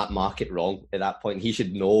got that market wrong at that point. He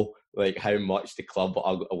should know like how much the club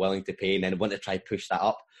are willing to pay, and then want to try push that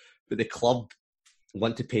up. But the club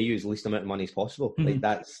want to pay you as least amount of money as possible. Mm-hmm.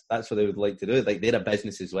 Like that's what they would like to do. Like, they're a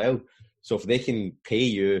business as well, so if they can pay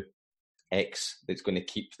you X, that's going to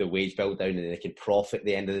keep the wage bill down, and they can profit at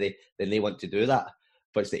the end of the day, then they want to do that.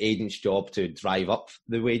 But it's the agent's job to drive up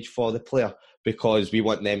the wage for the player, because we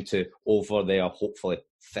want them to, over their hopefully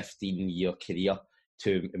 15-year career,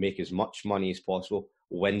 to make as much money as possible,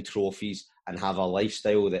 win trophies, and have a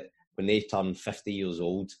lifestyle that when they turn 50 years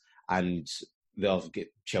old and they'll get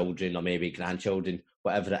children or maybe grandchildren,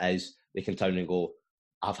 whatever it is, they can turn and go,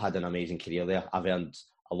 I've had an amazing career there. I've earned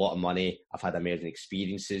a lot of money. I've had amazing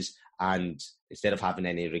experiences. And instead of having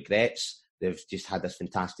any regrets, they've just had this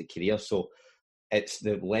fantastic career. So it's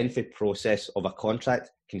the lengthy process of a contract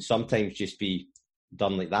can sometimes just be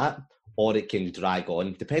done like that, or it can drag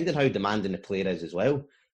on, depending how demanding the player is as well.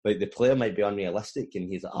 Like, the player might be unrealistic, and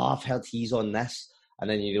he's like, I've heard he's on this. And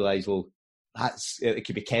then you realise, well, it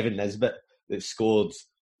could be Kevin Nisbet that scored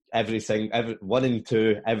everything, 1 and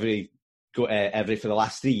 2, every for the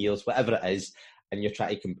last 3 years, whatever it is. And you're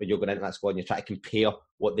going into that squad and you're trying to compare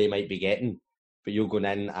what they might be getting, but you're going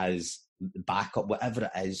in as backup, whatever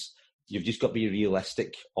it is. You've just got to be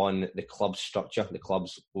realistic on the club's structure, the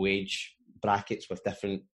club's wage brackets with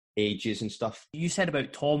different ages and stuff. You said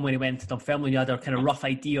about Tom when he went to Dunfermline, you had a kind of rough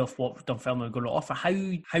idea of what Dunfermline were going to offer. How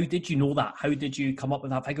did you know that? How did you come up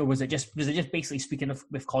with that figure? Was it just basically speaking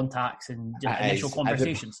with contacts and initial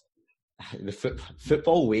conversations? The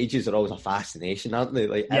football wages are always a fascination, aren't they?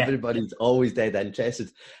 Like, everybody's always dead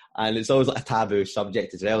interested, and it's always like a taboo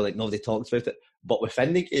subject as well. Like, nobody talks about it, but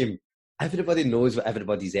within the game, everybody knows what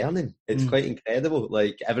everybody's earning. It's quite incredible.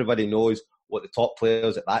 Like, everybody knows what the top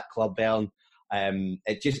players at that club earn.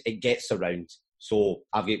 It gets around. So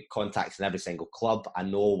I've got contacts in every single club. I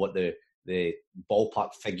know what the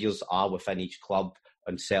ballpark figures are within each club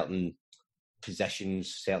on certain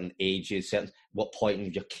positions, certain ages, what point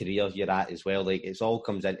in your career you're at as well. Like, it all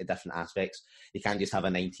comes into different aspects. You can't just have a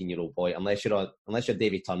 19-year-old boy unless you're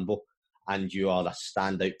Davy Turnbull and you are a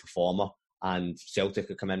standout performer and Celtic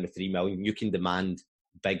could come in with $3 million. You can demand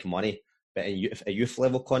big money, but in youth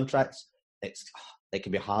level contracts, it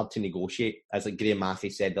can be hard to negotiate. As like Graham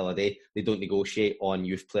Maffey said the other day, they don't negotiate on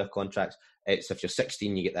youth player contracts. It's if you're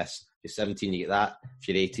 16, you get this. If you're 17, you get that. If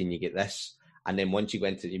you're 18, you get this. And then once you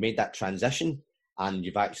made that transition and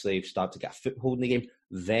you've actually started to get a foothold in the game,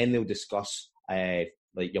 then they'll discuss like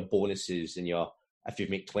your bonuses and if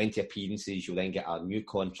you've made 20 appearances, you'll then get a new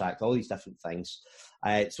contract, all these different things.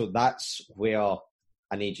 So that's where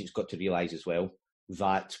an agent's got to realise as well,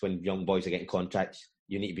 that when young boys are getting contracts,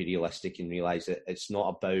 you need to be realistic and realise that it's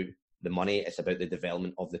not about the money, it's about the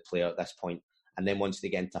development of the player at this point. And then once they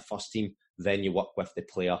get into first team, then you work with the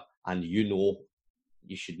player, and you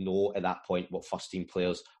should know at that point what first team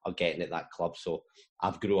players are getting at that club. So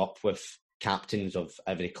I've grew up with captains of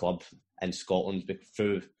every club in Scotland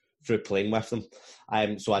through playing with them.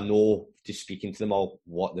 So I know, just speaking to them all,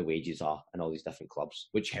 what the wages are in all these different clubs,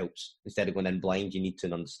 which helps. Instead of going in blind, you need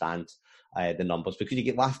to understand the numbers, because you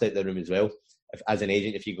get laughed out the room as well. As an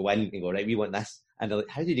agent, if you go in and go, right, we want this, and they're like,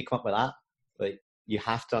 how did you come up with that? Like, you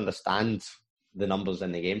have to understand the numbers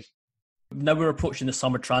in the game. Now we're approaching the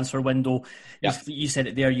summer transfer window. Yeah. You said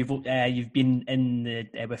it there. You've been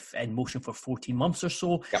in motion for 14 months or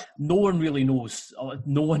so. Yeah. No one really knows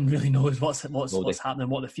what's happening,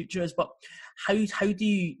 what the future is. But how do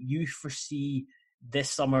you foresee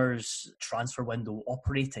this summer's transfer window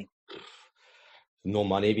operating? No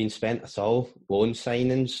money being spent at all. Loan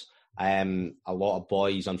signings. A lot of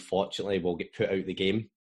boys, unfortunately, will get put out of the game.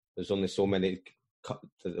 There's only so many,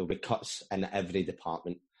 there'll be cuts in every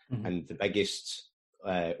department. Mm-hmm. And the biggest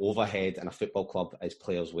overhead in a football club is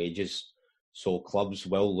players' wages. So clubs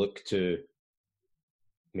will look to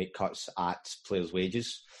make cuts at players'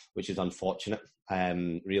 wages, which is unfortunate.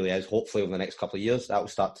 Really is. Hopefully over the next couple of years, that will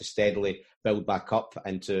start to steadily build back up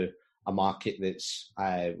into a market that's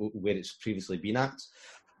where it's previously been at.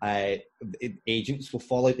 Agents will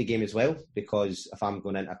fall out the game as well, because if I'm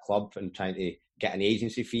going into a club and trying to get an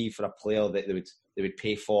agency fee for a player that they would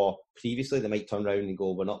pay for previously, they might turn around and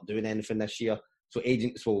go, we're not doing anything this year. So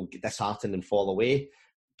agents will get disheartened and fall away.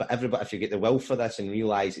 But everybody, if you get the will for this and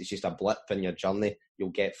realise it's just a blip in your journey, you'll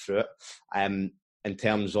get through it. In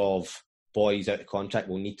terms of boys out of contract,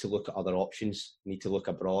 we'll need to look at other options, need to look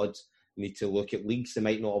abroad, need to look at leagues they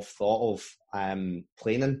might not have thought of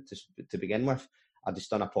playing in to begin with. I just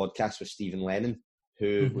done a podcast with Stephen Lennon,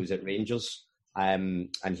 who was at Rangers, and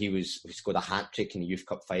he scored a hat-trick in the Youth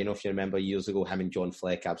Cup final, if you remember, years ago. Him and John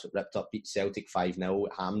Fleck absolutely ripped up, beat Celtic 5-0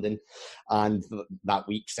 at Hampden, and that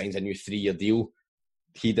week signs a new 3-year deal.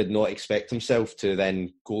 He did not expect himself to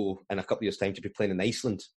then go in a couple of years' time to be playing in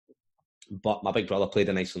Iceland. But my big brother played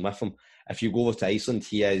in Iceland with him. If you go over to Iceland,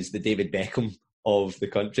 he is the David Beckham of the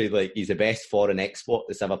country. Like, he's the best foreign export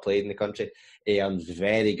that's ever played in the country. He earns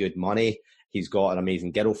very good money. He's got an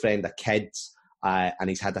amazing girlfriend, a kid, and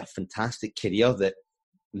he's had a fantastic career that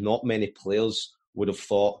not many players would have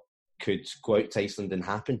thought could go out to Iceland and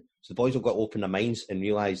happen. So the boys have got to open their minds and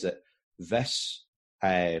realise that this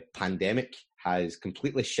pandemic has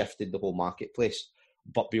completely shifted the whole marketplace,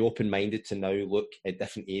 but be open-minded to now look at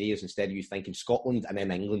different areas. Instead of you thinking Scotland and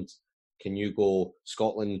then England, can you go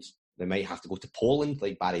Scotland? They might have to go to Poland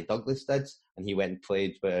like Barry Douglas did, and he went and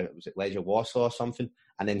played with, was it Legia Warsaw or something,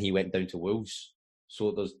 and then he went down to Wolves.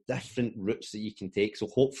 So there's different routes that you can take. So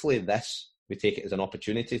hopefully we take it as an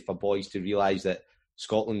opportunity for boys to realise that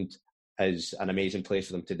Scotland is an amazing place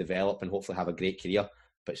for them to develop and hopefully have a great career,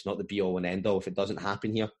 but it's not the be-all and end-all. If it doesn't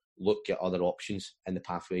happen here, look at other options in the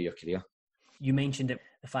pathway of your career. You mentioned it,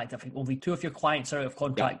 the fact that I think only 2 of your clients are out of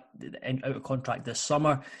contract this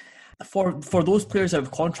summer. For those players out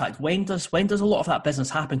of contract, when does a lot of that business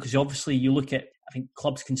happen? Because obviously you look at, I think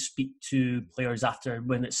clubs can speak to players after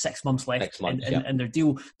when it's 6 months left in their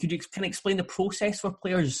deal. Could you kind of explain the process for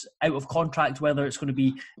players out of contract, whether it's going to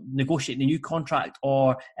be negotiating a new contract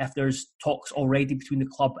or if there's talks already between the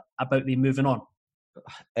club about them moving on?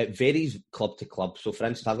 It varies club to club. So for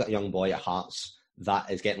instance, I've got a young boy at Hearts that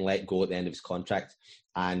is getting let go at the end of his contract,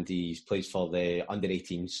 and he plays for the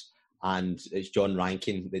under-18s, and it's John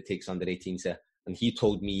Rankin that takes under-18s there. And he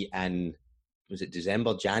told me in, was it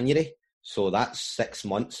December, January? So that's 6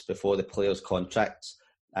 months before the player's contract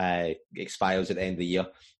expires at the end of the year.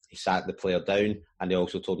 He sat the player down, and he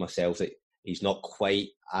also told myself that he's not quite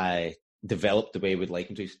developed the way we'd like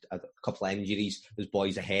him to. He's a couple of injuries, there's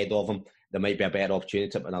boys ahead of him. There might be a better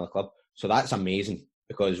opportunity at another club. So that's amazing,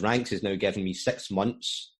 because Ranks has now given me 6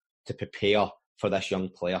 months to prepare for this young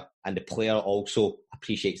player, and the player also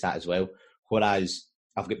appreciates that as well. Whereas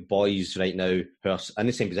I've got boys right now who are in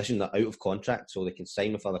the same position, they're out of contract, so they can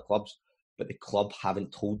sign with other clubs, but the club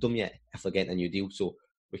haven't told them yet if they're getting a new deal, so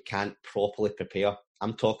we can't properly prepare.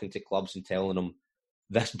 I'm talking to clubs and telling them,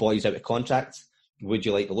 this boy's out of contract, would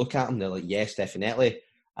you like to look at him? They're like, yes, definitely.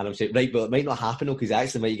 And I'm saying, right, but it might not happen because he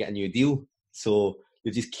actually might get a new deal. So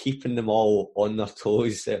you're just keeping them all on their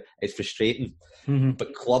toes. It's frustrating. Mm-hmm.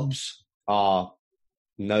 But clubs are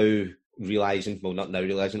now realising, well, not now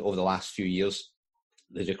realising, over the last few years,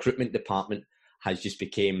 the recruitment department has just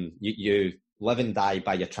become, you live and die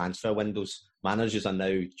by your transfer windows. Managers are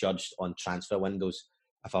now judged on transfer windows.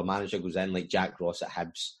 If a manager goes in like Jack Ross at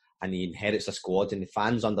Hibs and he inherits a squad and the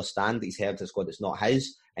fans understand that he's inherited a squad that's not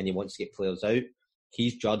his and he wants to get players out,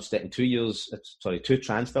 he's judged it in 2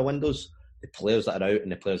 transfer windows. The players that are out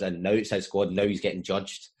and the players in, now it's his squad, now he's getting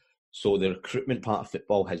judged. So the recruitment part of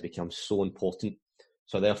football has become so important.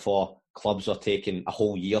 So therefore, clubs are taking a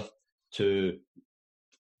whole year to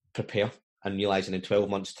prepare and realising in 12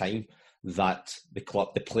 months' time that the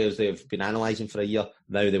players they've been analysing for a year,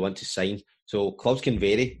 now they want to sign. So clubs can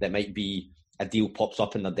vary. That might be a deal pops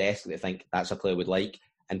up in their desk, they think that's a player we'd like,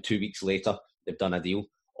 and 2 weeks later they've done a deal.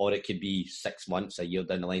 Or it could be 6 months, a year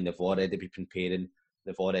down the line, they've already been preparing,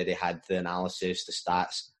 they've already had the analysis, the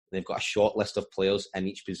stats, they've got a short list of players in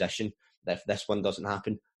each position. If this one doesn't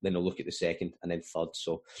happen, then they'll look at the second and then third.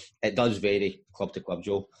 So it does vary club to club,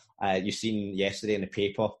 Joe. You've seen yesterday in the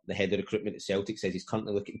paper, the head of recruitment at Celtic says he's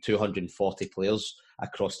currently looking at 240 players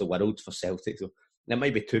across the world for Celtic. So there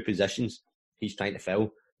might be 2 positions he's trying to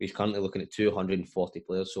fill. He's currently looking at 240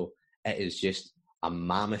 players. So it is just a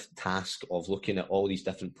mammoth task of looking at all these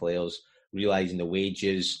different players, realising the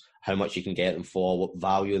wages, how much you can get them for, what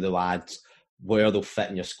value they'll add, where they'll fit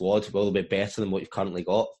in your squad. Will they be better than what you've currently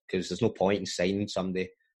got? Because there's no point in signing somebody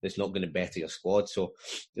that's not going to better your squad. So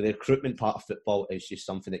the recruitment part of football is just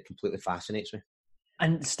something that completely fascinates me.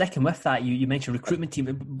 And sticking with that, you mentioned recruitment team,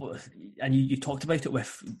 and you talked about it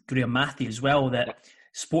with Graham Matthew as well, that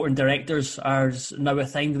sporting directors are now a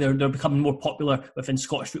thing. They're becoming more popular within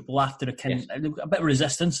Scottish football after a bit of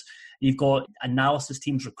resistance. You've got analysis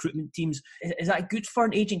teams, recruitment teams. Is that good for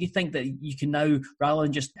an agent? Do you think that you can now, rather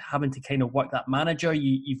than just having to kind of work that manager,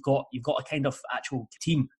 you've got a kind of actual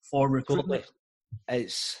team for recruitment?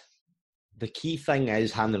 It's the key thing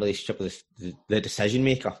is having the relationship with the decision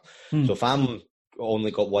maker. So if I'm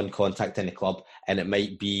only got one contact in the club, and it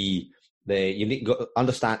might be you need to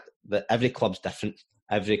understand that every club's different.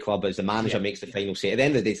 Every club is the manager makes the final say. At the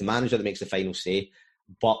end of the day, it's the manager that makes the final say.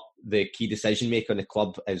 But the key decision maker in the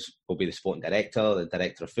club will be the sporting director, the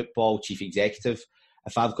director of football, chief executive.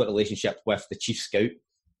 If I've got a relationship with the chief scout,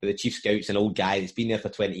 the chief scout's an old guy that's been there for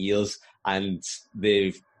 20 years and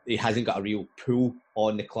he hasn't got a real pull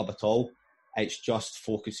on the club at all. It's just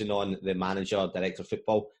focusing on the manager, director of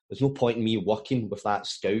football. There's no point in me working with that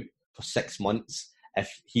scout for 6 months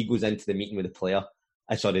if he goes into the meeting with the player,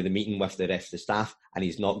 the meeting with the rest of the staff, and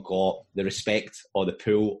he's not got the respect or the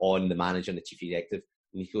pull on the manager and the chief executive.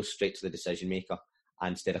 And he goes straight to the decision maker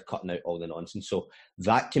instead of cutting out all the nonsense. So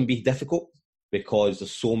that can be difficult because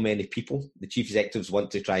there's so many people. The chief executives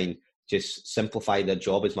want to try and just simplify their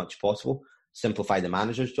job as much as possible, simplify the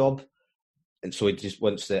manager's job. And so it just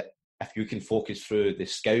wants to, if you can focus through the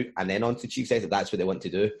scout and then on to the chief executive, that's what they want to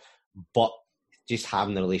do. But just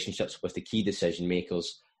having the relationships with the key decision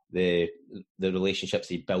makers, the relationships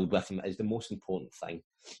they build with them is the most important thing.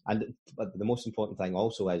 And the most important thing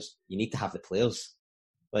also is you need to have the players.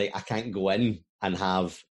 Like, I can't go in and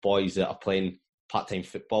have boys that are playing part-time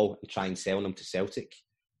football and try and sell them to Celtic.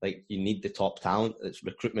 Like, you need the top talent.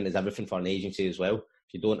 Recruitment is everything for an agency as well.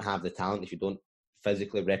 If you don't have the talent, if you don't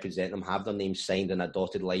physically represent them, have their names signed on a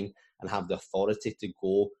dotted line and have the authority to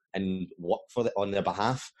go and work on their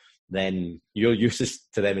behalf, then you're useless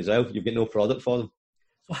to them as well. You've got no product for them.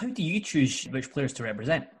 So how do you choose which players to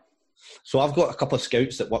represent? So I've got a couple of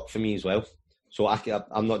scouts that work for me as well. So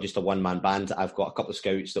I'm not just a one-man band. I've got a couple of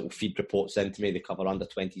scouts that will feed reports into me. They cover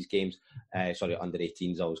under-20s games.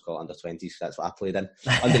 Under-18s. I always call it under-20s. That's what I played in.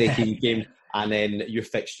 Under-18 game. And then youth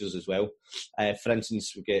fixtures as well. For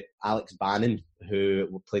instance, we get Alex Bannon,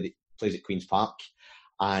 who plays at Queen's Park.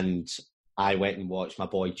 And I went and watched my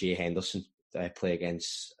boy Jay Henderson play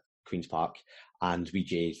against Queen's Park. And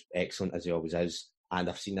Jay's excellent, as he always is. And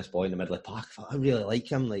I've seen this boy in the middle of the park. I thought, I really like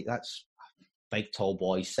him. Like, that's big, tall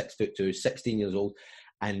boy, 6'2", 16 years old,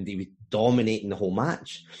 and he was dominating the whole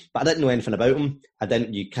match. But I didn't know anything about him.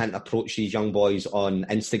 You can't approach these young boys on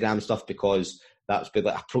Instagram stuff because that's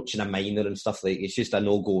like approaching a minor and stuff. Like, it's just a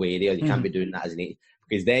no-go area. You can't be doing that as an agent,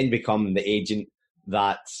 because then you become the agent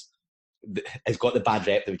that has got the bad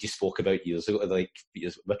rep that we just spoke about years ago. Like,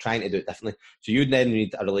 we're trying to do it differently. So you'd then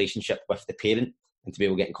need a relationship with the parent and to be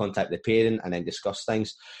able to get in contact with the parent and then discuss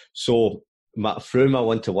things. So through my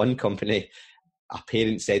one-to-one company, a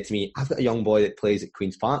parent said to me, I've got a young boy that plays at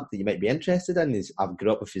Queen's Park that you might be interested in. I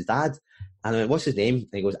grew up with his dad. And I went, what's his name? And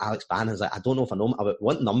he goes, Alex Bannon. I was like, I don't know if I know him. I went,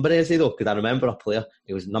 what number is he though? Because I remember a player.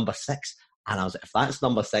 He was number 6. And I was like, if that's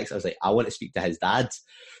number 6, I was like, I want to speak to his dad.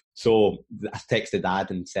 So I texted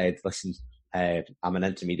dad and said, listen, I'm an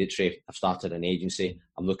intermediary. I've started an agency.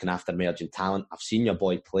 I'm looking after emerging talent. I've seen your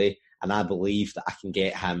boy play, and I believe that I can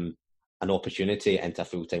get him an opportunity into a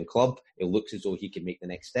full-time club. It looks as though he can make the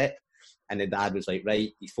next step. And the dad was like,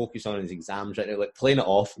 right, he's focused on his exams right now, like playing it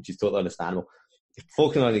off, which is totally understandable. He's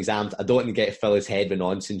focusing on exams. I don't want to get to fill his head with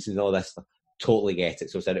nonsense and all this stuff. Totally get it.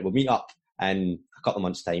 So I said, we'll meet up in a couple of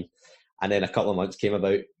months' time. And then a couple of months came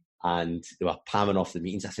about, and they were palming off the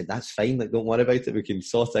meetings. I said, that's fine. Like, don't worry about it. We can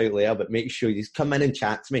sort out later, but make sure you just come in and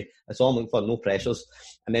chat to me. That's all I'm looking for, no pressures.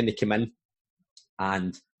 And then they came in,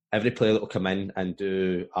 and every player that will come in and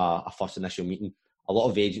do a first initial meeting, a lot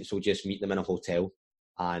of agents will just meet them in a hotel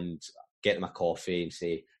and get them a coffee and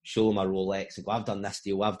say, show them a Rolex and go, I've done this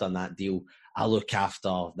deal, I've done that deal, I look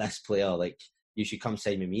after this player, like, you should come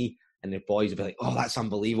sign with me. And the boys will be like, oh, that's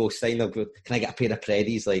unbelievable, sign up, can I get a pair of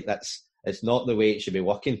Preddies? Like, it's not the way it should be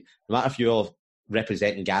working. No matter if you're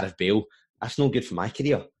representing Gareth Bale, that's no good for my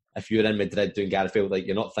career. If you're in Madrid doing Gareth Bale, like,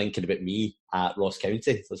 you're not thinking about me at Ross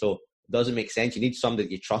County. So it doesn't make sense. You need somebody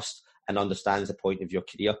that you trust and understands the point of your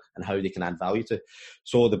career and how they can add value to.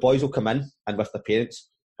 So the boys will come in and with their parents,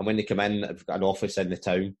 and when they come in, they've got an office in the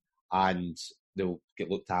town, and they'll get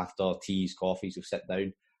looked after, teas, coffees, they'll sit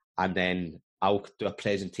down, and then I'll do a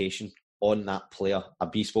presentation on that player, a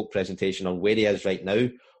bespoke presentation on where he is right now,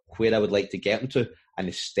 where I would like to get him to, and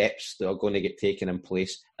the steps that are going to get taken in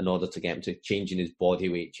place in order to get him to changing his body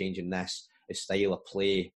weight, changing this, his style of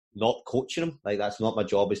play, not coaching him. Like, that's not my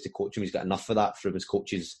job, is to coach him. He's got enough of that from his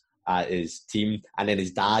coaches at his team. And then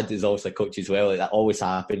his dad is also a coach as well. Like, that always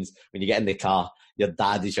happens when you get in the car. Your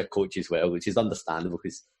dad is your coach as well, which is understandable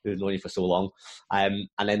because we've known you for so long. And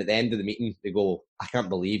then at the end of the meeting, they go, I can't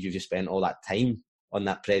believe you've just spent all that time on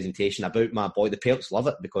that presentation about my boy. The parents love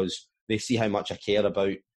it because they see how much I care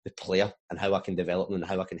about the player and how I can develop them and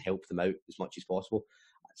how I can help them out as much as possible.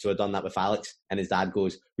 So I've done that with Alex, and his dad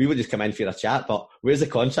goes, we would just come in for a chat, but where's the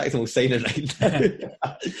contract? And we'll sign it right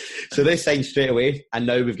now. So they signed straight away, and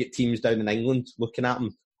now we've got teams down in England looking at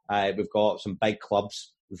him. We've got some big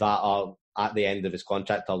clubs that are at the end of his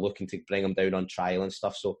contract are looking to bring him down on trial and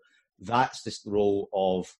stuff. So that's the role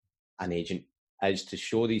of an agent, is to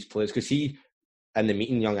show these players, because he, in the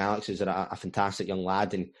meeting, young Alex is a fantastic young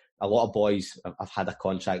lad, and a lot of boys have had a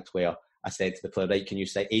contract where I said to the player, right, can you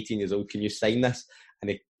sign, 18 years old, can you sign this? And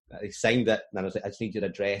he signed it, and I was like, I just need your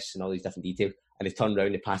address and all these different details. And he turned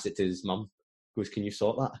around and passed it to his mum, goes, can you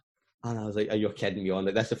sort that? And I was like, are you kidding me on?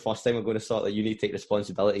 Like, that's the first time I'm going to sort that. You need to take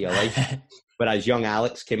responsibility of your life. Whereas young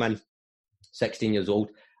Alex came in, 16 years old,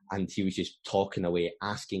 and he was just talking away,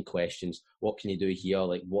 asking questions. What can you do here?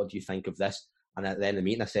 Like, what do you think of this? And at the end of the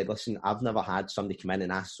meeting, I said, listen, I've never had somebody come in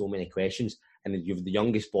and ask so many questions. And you're the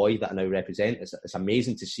youngest boy that I now represent. It's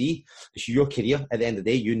amazing to see. It's your career. At the end of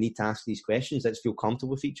the day, you need to ask these questions. Let's feel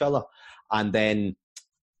comfortable with each other. And then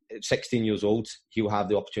at 16 years old, he'll have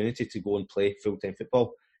the opportunity to go and play full-time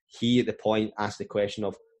football. He, at the point, asked the question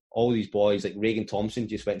of all these boys, like Regan Thompson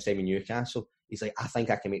just went and signed with Newcastle. He's like, I think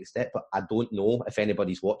I can make the step, but I don't know if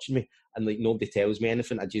anybody's watching me. And like, nobody tells me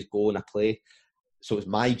anything. I just go and I play. So it's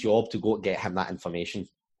my job to go get him that information.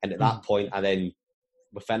 And at that point, I then,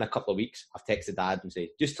 within a couple of weeks, I've texted Dad and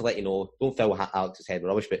say, just to let you know, don't fill Alex's head with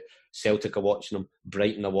rubbish, but Celtic are watching him,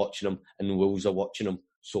 Brighton are watching him, and Wolves are watching him.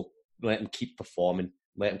 So let him keep performing,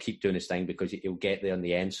 let him keep doing his thing, because he'll get there in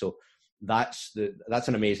the end. So that's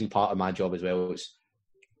an amazing part of my job as well.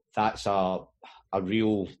 That's a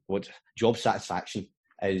real job satisfaction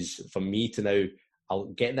is for me to now, I'll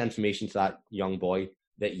get the information to that young boy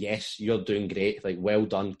that, yes, you're doing great, like, well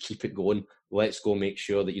done, keep it going. Let's go make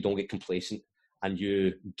sure that you don't get complacent and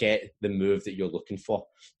you get the move that you're looking for.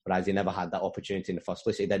 Whereas he never had that opportunity in the first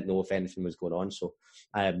place. He didn't know if anything was going on. So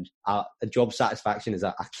a job satisfaction is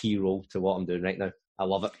a key role to what I'm doing right now. I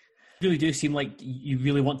love it. You really do seem like you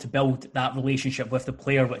really want to build that relationship with the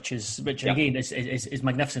player, which again is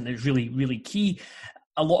magnificent. It's really, really key.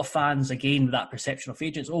 A lot of fans, again, that perception of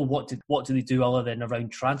agents, what do they do other than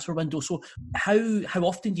around transfer window? So how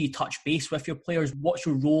often do you touch base with your players? What's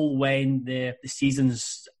your role when the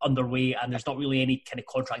season's underway and there's not really any kind of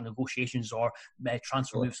contract negotiations or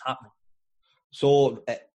transfer moves happening? So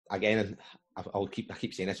again, I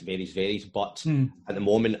keep saying this, varies, but at the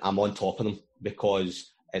moment I'm on top of them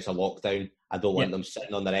because it's a lockdown. I don't want them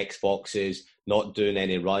sitting on their Xboxes, not doing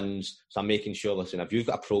any runs. So I'm making sure, listen, if you've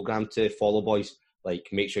got a program to follow, boys, like,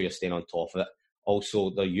 make sure you're staying on top of it.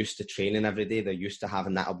 Also, they're used to training every day. They're used to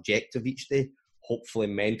having that objective each day. Hopefully,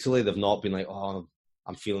 mentally, they've not been like, oh,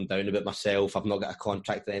 I'm feeling down about myself. I've not got a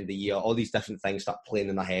contract at the end of the year. All these different things start playing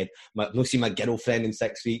in their head. I've not seen my girlfriend in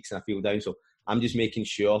 6 weeks and I feel down. So I'm just making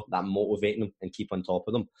sure that I'm motivating them and keep on top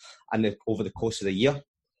of them. And then over the course of the year,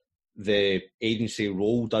 the agency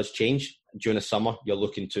role does change. During the summer, you're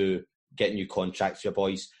looking to get new contracts for your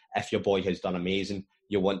boys. If your boy has done amazing,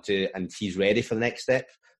 you want to, and he's ready for the next step,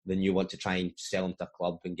 then you want to try and sell him to a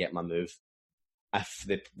club and get him a move. If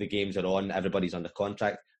the games are on, everybody's under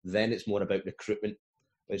contract, then it's more about recruitment.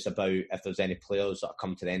 It's about if there's any players that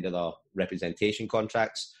come to the end of their representation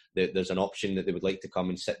contracts, that there's an option that they would like to come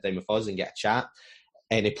and sit down with us and get a chat.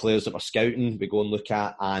 Any players that we're scouting, we go and look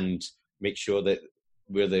at and make sure that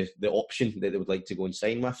we're the option that they would like to go and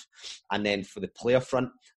sign with. And then for the player front,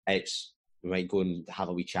 we might go and have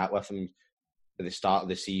a wee chat with them. At the start of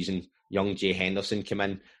the season, young Jay Henderson came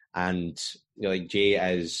in, and like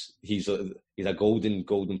Jay he's a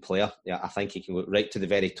golden player. Yeah, I think he can go right to the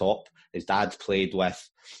very top. His dad's played with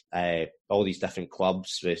all these different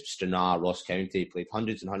clubs, with Stranraer, Ross County. He played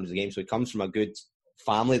hundreds and hundreds of games, so he comes from a good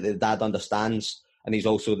family that the dad understands, and he's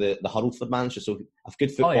also the Hurlford manager, so a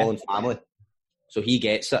good footballing family. So he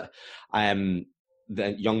gets it.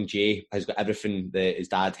 The young Jay has got everything that his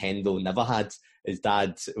dad Hendo never had. His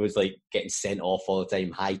dad was like getting sent off all the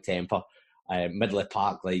time, high temper, middle of the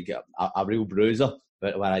park, like a real bruiser.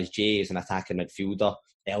 But whereas Jay is an attacking midfielder,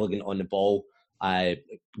 elegant on the ball,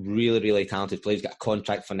 really, really talented player. He's got a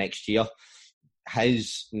contract for next year.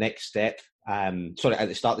 His next step sorry, at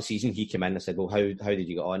the start of the season, he came in and I said, well, how did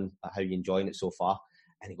you get on? How are you enjoying it so far?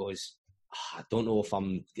 And he goes, I don't know if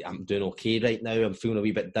I'm doing okay right now. I'm feeling a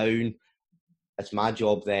wee bit down. It's my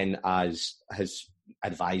job then as his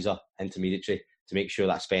advisor, intermediary, to make sure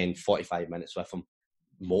that I spend 45 minutes with him,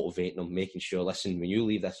 motivating him, making sure, listen, when you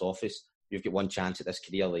leave this office, you've got one chance at this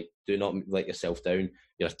career. Like, do not let yourself down.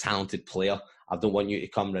 You're a talented player. I don't want you to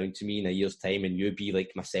come round to me in a year's time and you be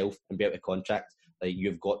like myself and be out of contract. Like,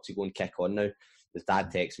 you've got to go and kick on now. His dad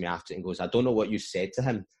texts me after it and goes, I don't know what you said to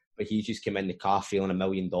him, but he just came in the car feeling $1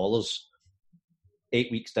 million.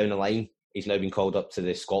 8 weeks down the line, he's now been called up to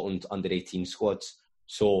the Scotland under-18 squads.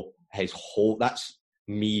 So that's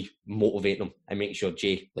me motivating him and making sure,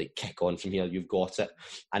 Jay, like, kick on from here, you've got it.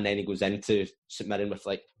 And then he goes into St Mirren with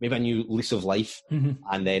like maybe a new lease of life.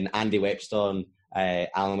 And then Andy Webster and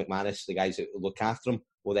Alan McManus, the guys that look after him,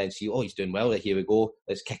 will then see, oh, he's doing well, here we go,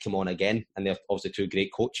 let's kick him on again. And they're obviously two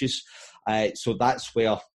great coaches. So that's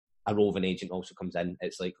where a roving agent also comes in.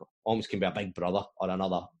 It's like almost can be a big brother or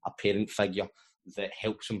a parent figure that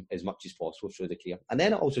helps him as much as possible through the career. And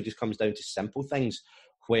then it also just comes down to simple things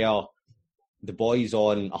where the boy's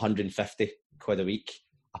on 150 quid a week.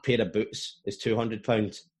 A pair of boots is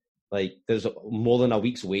 £200. Like, there's more than a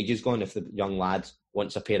week's wages gone if the young lad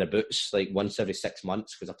wants a pair of boots, like once every 6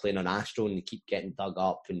 months, because they're playing on Astro and they keep getting dug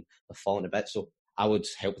up and they're falling a bit. So I would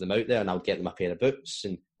help them out there and I would get them a pair of boots.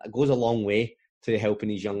 And it goes a long way to helping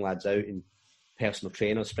these young lads out, and personal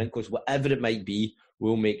trainers, sprint coaches, whatever it might be,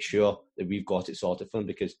 we'll make sure that we've got it sorted for them,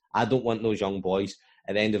 because I don't want those young boys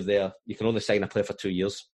at the end of you can only sign a player for 2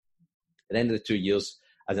 years. At the end of the 2 years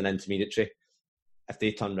as an intermediary, if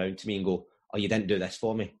they turn around to me and go, oh, you didn't do this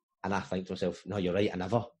for me, and I think to myself, no, you're right,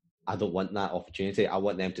 I don't want that opportunity. I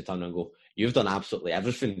want them to turn around and go, you've done absolutely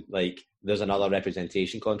everything. Like, there's another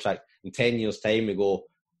representation contract. In 10 years' time, we go,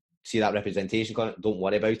 see that representation contract, don't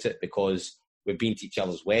worry about it, because we've been to each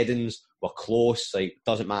other's weddings, we're close, like,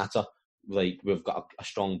 doesn't matter. Like, we've got a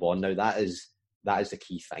strong bond now. That is the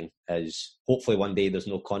key thing, is hopefully one day there's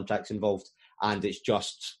no contracts involved and it's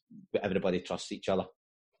just everybody trusts each other.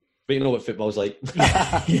 But you know what football's like. So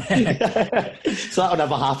that'll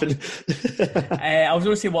never happen. I was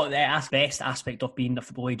going to say what the best aspect of being a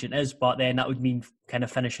football agent is, but then that would mean kind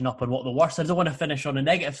of finishing up on what the worst. I don't want to finish on a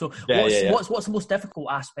negative. So what's the most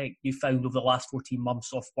difficult aspect you found over the last 14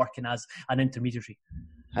 months of working as an intermediary?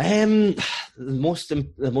 The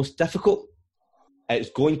most difficult,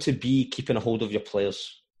 it's going to be keeping a hold of your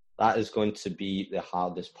players. That is going to be the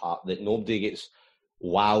hardest part, that nobody gets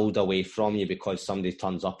wowed away from you because somebody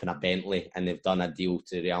turns up in a Bentley and they've done a deal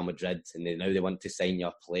to Real Madrid and now they want to sign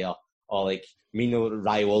your player. Or like Mino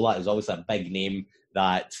Raiola is always a big name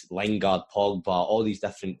that Lingard, Pogba, all these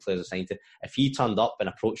different players are signed to. If he turned up and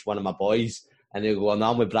approached one of my boys and they go, well,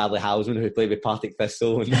 now I'm with Bradley Houseman, who played with Partick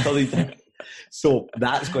Thistle and all these so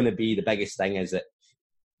that's going to be the biggest thing, is it?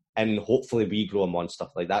 And hopefully we grow a monster.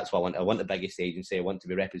 Like, that's what I want. I want the biggest agency. I want to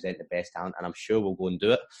be representing the best talent, and I'm sure we'll go and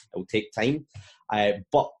do it. It will take time.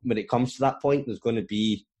 But when it comes to that point, there's going to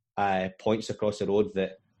be points across the road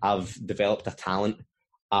that I've developed a talent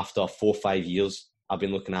after 4 or 5 years. I've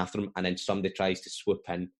been looking after them, and then somebody tries to swoop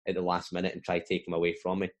in at the last minute and try to take them away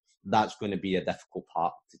from me. That's going to be a difficult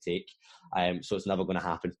part to take. So it's never going to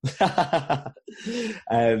happen.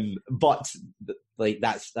 But like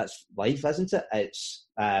that's life, isn't it? It's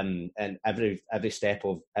and every step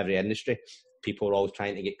of every industry, people are always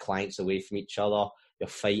trying to get clients away from each other. You're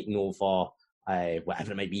fighting over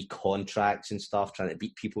whatever it might be, contracts and stuff, trying to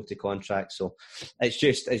beat people to contracts. So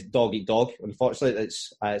it's dog eat dog. Unfortunately,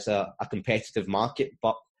 it's a competitive market,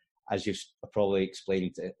 but as you've probably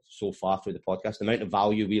explained so far through the podcast, the amount of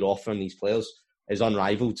value we're offering these players is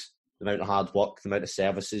unrivaled. The amount of hard work, the amount of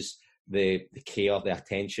services, the care, the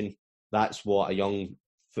attention. That's what a young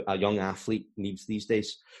athlete needs these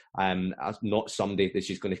days. Not somebody that's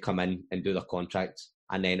just going to come in and do their contract,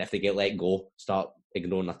 and then if they get let go, start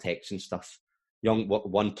ignoring their texts and stuff.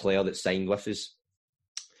 One player that signed with us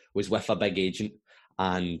was with a big agent,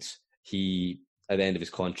 and he, at the end of his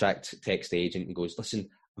contract, texts the agent and goes, listen,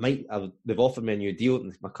 they've offered me a new deal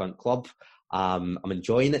with my current club. I'm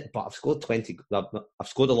enjoying it, but I've scored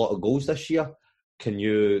a lot of goals this year. Can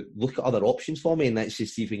you look at other options for me, and let's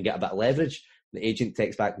just see if we can get a bit of leverage? The agent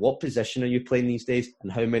texts back, what position are you playing these days,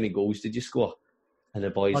 and how many goals did you score? And the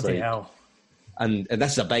boy's Bloody like, hell. And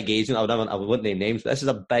this is a big agent. I wouldn't name names, but this is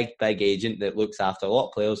a big agent that looks after a lot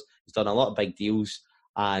of players. He's done a lot of big deals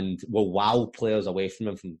and will wow players away from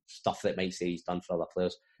him from stuff that might say he's done for other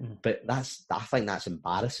players. But I think that's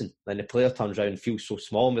embarrassing. When the player turns around and feels so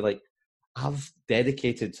small and be like, I've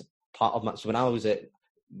dedicated part of my... So when I was at...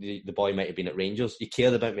 The boy might have been at Rangers. You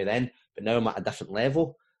cared about me then, but now I'm at a different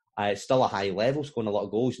level. It's still a high level, scoring a lot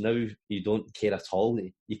of goals. Now you don't care at all.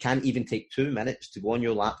 You can't even take 2 minutes to go on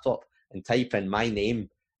your laptop and type in my name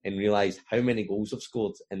and realise how many goals I've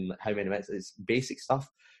scored and how many minutes. It's basic stuff.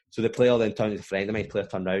 So the player then turns, a friend of mine, player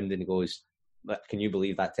turned around and he goes, "Can you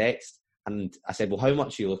believe that text?" And I said, "Well, how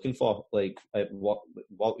much are you looking for? Like, what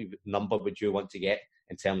number would you want to get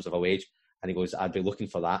in terms of a wage?" And he goes, "I'd be looking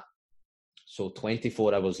for that." So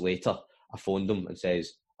 24 hours later, I phoned him and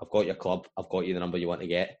says, "I've got your club. I've got you the number you want to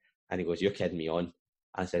get." And he goes, "You're kidding me on." And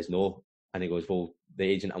I says, "No." And he goes, "Well, the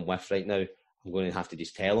agent I'm with right now, I'm going to have to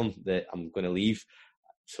just tell him that I'm going to leave."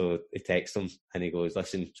 So he texts him and he goes,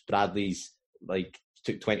 "Listen, Bradley's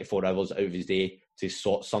took 24 hours out of his day to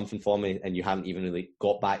sort something for me, and you haven't even really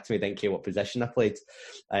got back to me. Didn't care what position I played.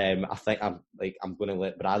 I think I'm going to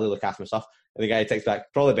let Bradley look after myself." And the guy texts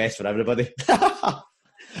back, "Probably best for everybody."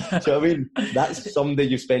 So I mean, that's somebody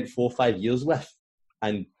you've spent 4 or 5 years with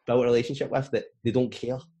and built a relationship with, that they don't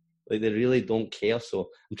care. They really don't care. So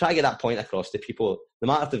I'm trying to get that point across to people. No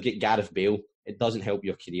matter if they've got Gareth Bale, it doesn't help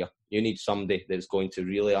your career. You need somebody that's going to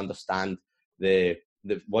really understand your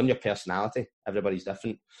personality. Everybody's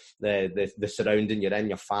different. The surrounding you're in,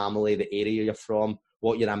 your family, the area you're from,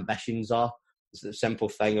 what your ambitions are. The simple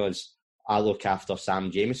thing is, I look after Sam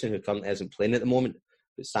Jamieson, who currently isn't playing at the moment,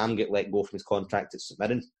 but Sam got let go from his contract at St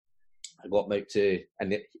Mirren. I got him out to,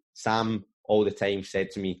 and Sam all the time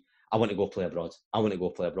said to me, "I want to go play abroad. I want to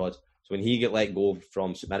go play abroad." So when he got let go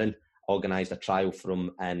from St Mirren, I organised a trial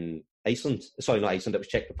from in Iceland. Sorry, not Iceland, it was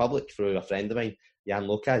Czech Republic through a friend of mine, Jan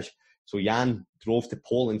Lokaj. So Jan drove to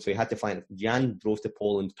Poland, so he had to fly. Jan drove to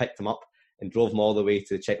Poland, picked him up, and drove him all the way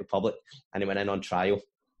to the Czech Republic, and he went in on trial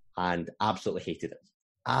and absolutely hated it.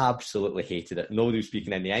 Absolutely hated it. Nobody was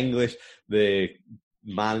speaking any English. The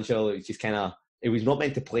manager was just it was not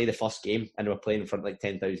meant to play the first game, and they were playing in front of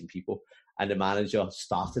 10,000 people, and the manager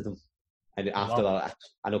started him. And after that,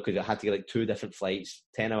 I know, because I had to get 2 different flights,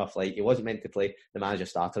 10-hour flight. He wasn't meant to play. The manager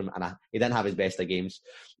started him, and he didn't have his best of games.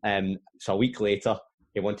 So a week later,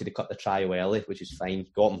 he wanted to cut the trial early, which is fine.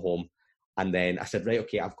 Got him home. And then I said, "Right,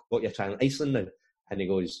 okay, I've got your trial in Iceland now." And he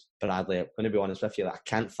goes, "Bradley, I'm going to be honest with you, I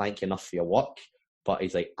can't thank you enough for your work." But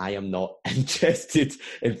he's like, "I am not interested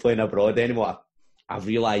in playing abroad anymore. I've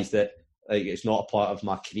realised that it's not a part of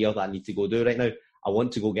my career that I need to go do right now. I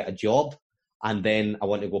want to go get a job, and then I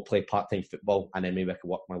want to go play part-time football, and then maybe I can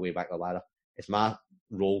work my way back the ladder." It's my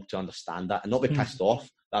role to understand that and not be pissed off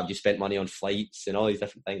that I've just spent money on flights and all these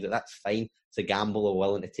different things. That's fine. It's a gamble I'm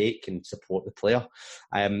willing to take and support the player.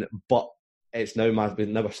 But it's now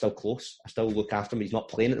we're still close. I still look after him. He's not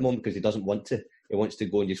playing at the moment because he doesn't want to. He wants to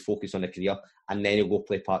go and just focus on the career, and then he'll go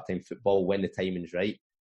play part-time football when the timing's right.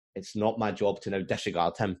 It's not my job to now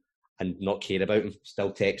disregard him and not care about him.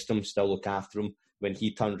 Still text him, still look after him. When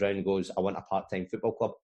he turns around and goes, "I want a part-time football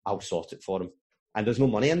club," I'll sort it for him. And there's no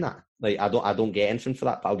money in that. I don't get anything for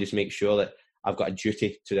that, but I'll just make sure that I've got a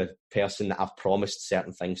duty to the person that I've promised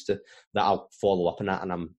certain things to, that I'll follow up on that,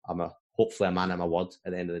 and I'm hopefully a man of my word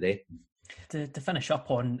at the end of the day. To finish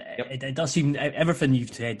up on, it does seem everything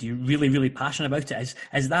you've said, you're really, really passionate about it.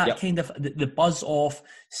 Is that kind of the buzz of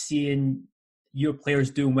seeing your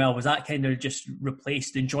players doing well, was that kind of just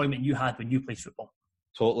replaced the enjoyment you had when you played football?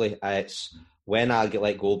 Totally. It's when I get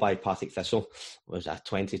let go by Partick Thistle, was I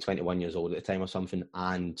 20, 21 years old at the time or something,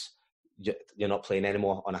 and you're not playing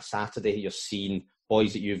anymore. On a Saturday, you're seeing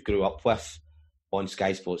boys that you've grew up with on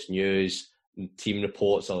Sky Sports News, team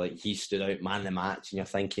reports are like, "He stood out, man of the match," and you're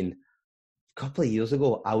thinking, a couple of years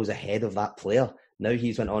ago, I was ahead of that player. Now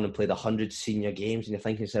he's went on and played 100 senior games, and you're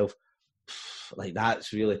thinking to yourself,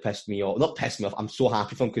 that's really pissed me off. Not pissed me off, I'm so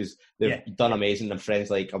happy for them because they've done amazing. And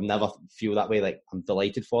friends, I'll never feel that way. I'm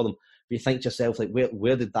delighted for them. But you think to yourself,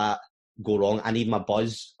 where did that go wrong? I need my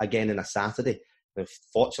buzz again on a Saturday. But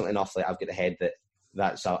fortunately enough, I've got the head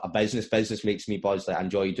that's a business. Business makes me buzz. I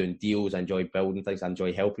enjoy doing deals, I enjoy building things, I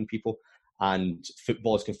enjoy helping people. And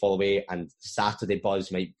footballers can fall away, and Saturday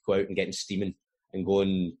buzz might go out and getting steaming and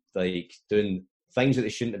going doing things that they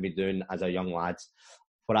shouldn't have been doing as a young lad.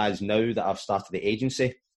 Whereas now that I've started the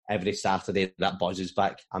agency, every Saturday that buzz is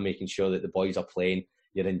back. I'm making sure that the boys are playing,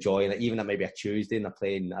 you're enjoying it. Even at maybe a Tuesday and they're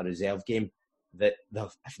playing a reserve game, that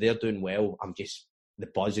if they're doing well, the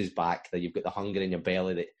buzz is back, that you've got the hunger in your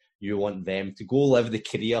belly, that you want them to go live the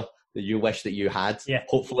career that you wish that you had. Yeah.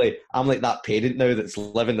 Hopefully, I'm like that parent now that's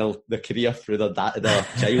living the career through their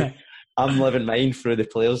child. I'm living mine through the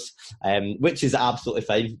players, which is absolutely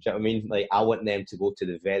fine. Do you know what I mean? I want them to go to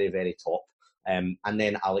the very, very top, and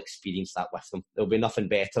then I'll experience that with them. There'll be nothing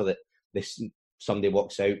better that somebody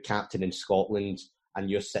walks out, captain in Scotland, and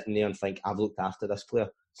you're sitting there and think, I've looked after this player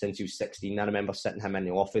since he was 16. I remember sitting him in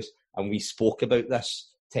the office, and we spoke about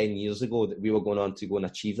this 10 years ago that we were going on to go and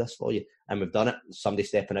achieve this for you, and we've done it. Somebody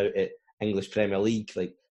stepping out at English Premier League,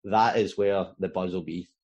 like that is where the buzz will be.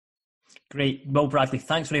 Great. Will Bradley,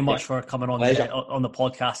 thanks very much for coming on the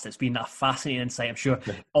podcast. It's been a fascinating insight. I'm sure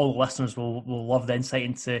all the listeners will love the insight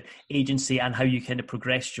into agency and how you kind of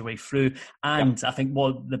progressed your way through. And I think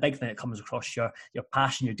the big thing that comes across, your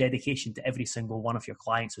passion, your dedication to every single one of your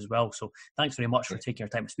clients as well. So thanks very much for taking your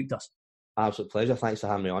time to speak to us. Absolute pleasure. Thanks for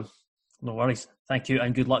having me on. No worries. Thank you,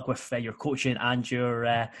 and good luck with your coaching and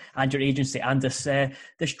your agency and this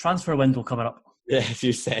transfer window coming up. Yeah,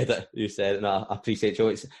 you said it. No, I appreciate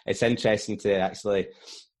it. It's interesting to actually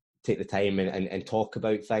take the time and talk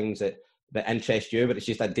about things that interest you, but it's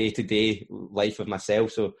just a day-to-day life of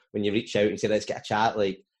myself. So when you reach out and say, let's get a chat,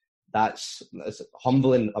 like that's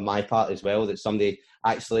humbling on my part as well, that somebody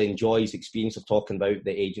actually enjoys the experience of talking about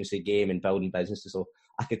the agency game and building businesses. So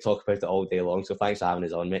I could talk about it all day long. So thanks for having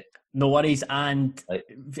us on, mate. No worries. And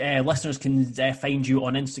listeners can find you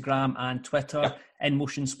on Instagram and Twitter,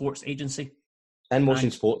 InMotion Sports Agency.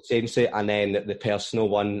 InMotion Sports Agency, and then the personal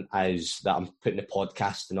one is that I'm putting the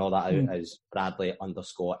podcast and all that out as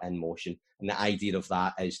Bradley_InMotion. And the idea of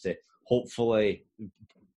that is to hopefully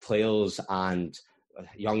players and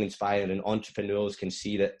young inspiring entrepreneurs can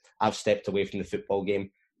see that I've stepped away from the football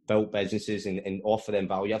game, built businesses and offer them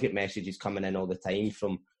value. I've got messages coming in all the time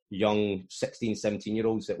from young 16,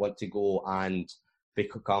 17-year-olds that want to go and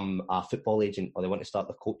become a football agent, or they want to start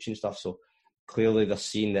their coaching stuff. So clearly they're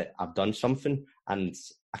seeing that I've done something and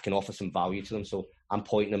I can offer some value to them. So I'm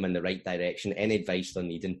pointing them in the right direction. Any advice they're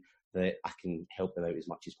needing, that I can help them out as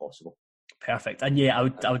much as possible. Perfect. And yeah,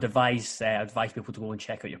 I would advise people to go and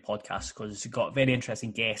check out your podcast, because you've got very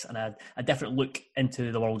interesting guests and a different look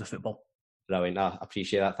into the world of football. Brilliant. I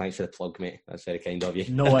appreciate that. Thanks for the plug, mate. That's very kind of you.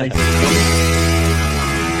 No worries.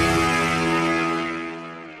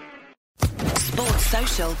 Sports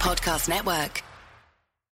Social Podcast Network.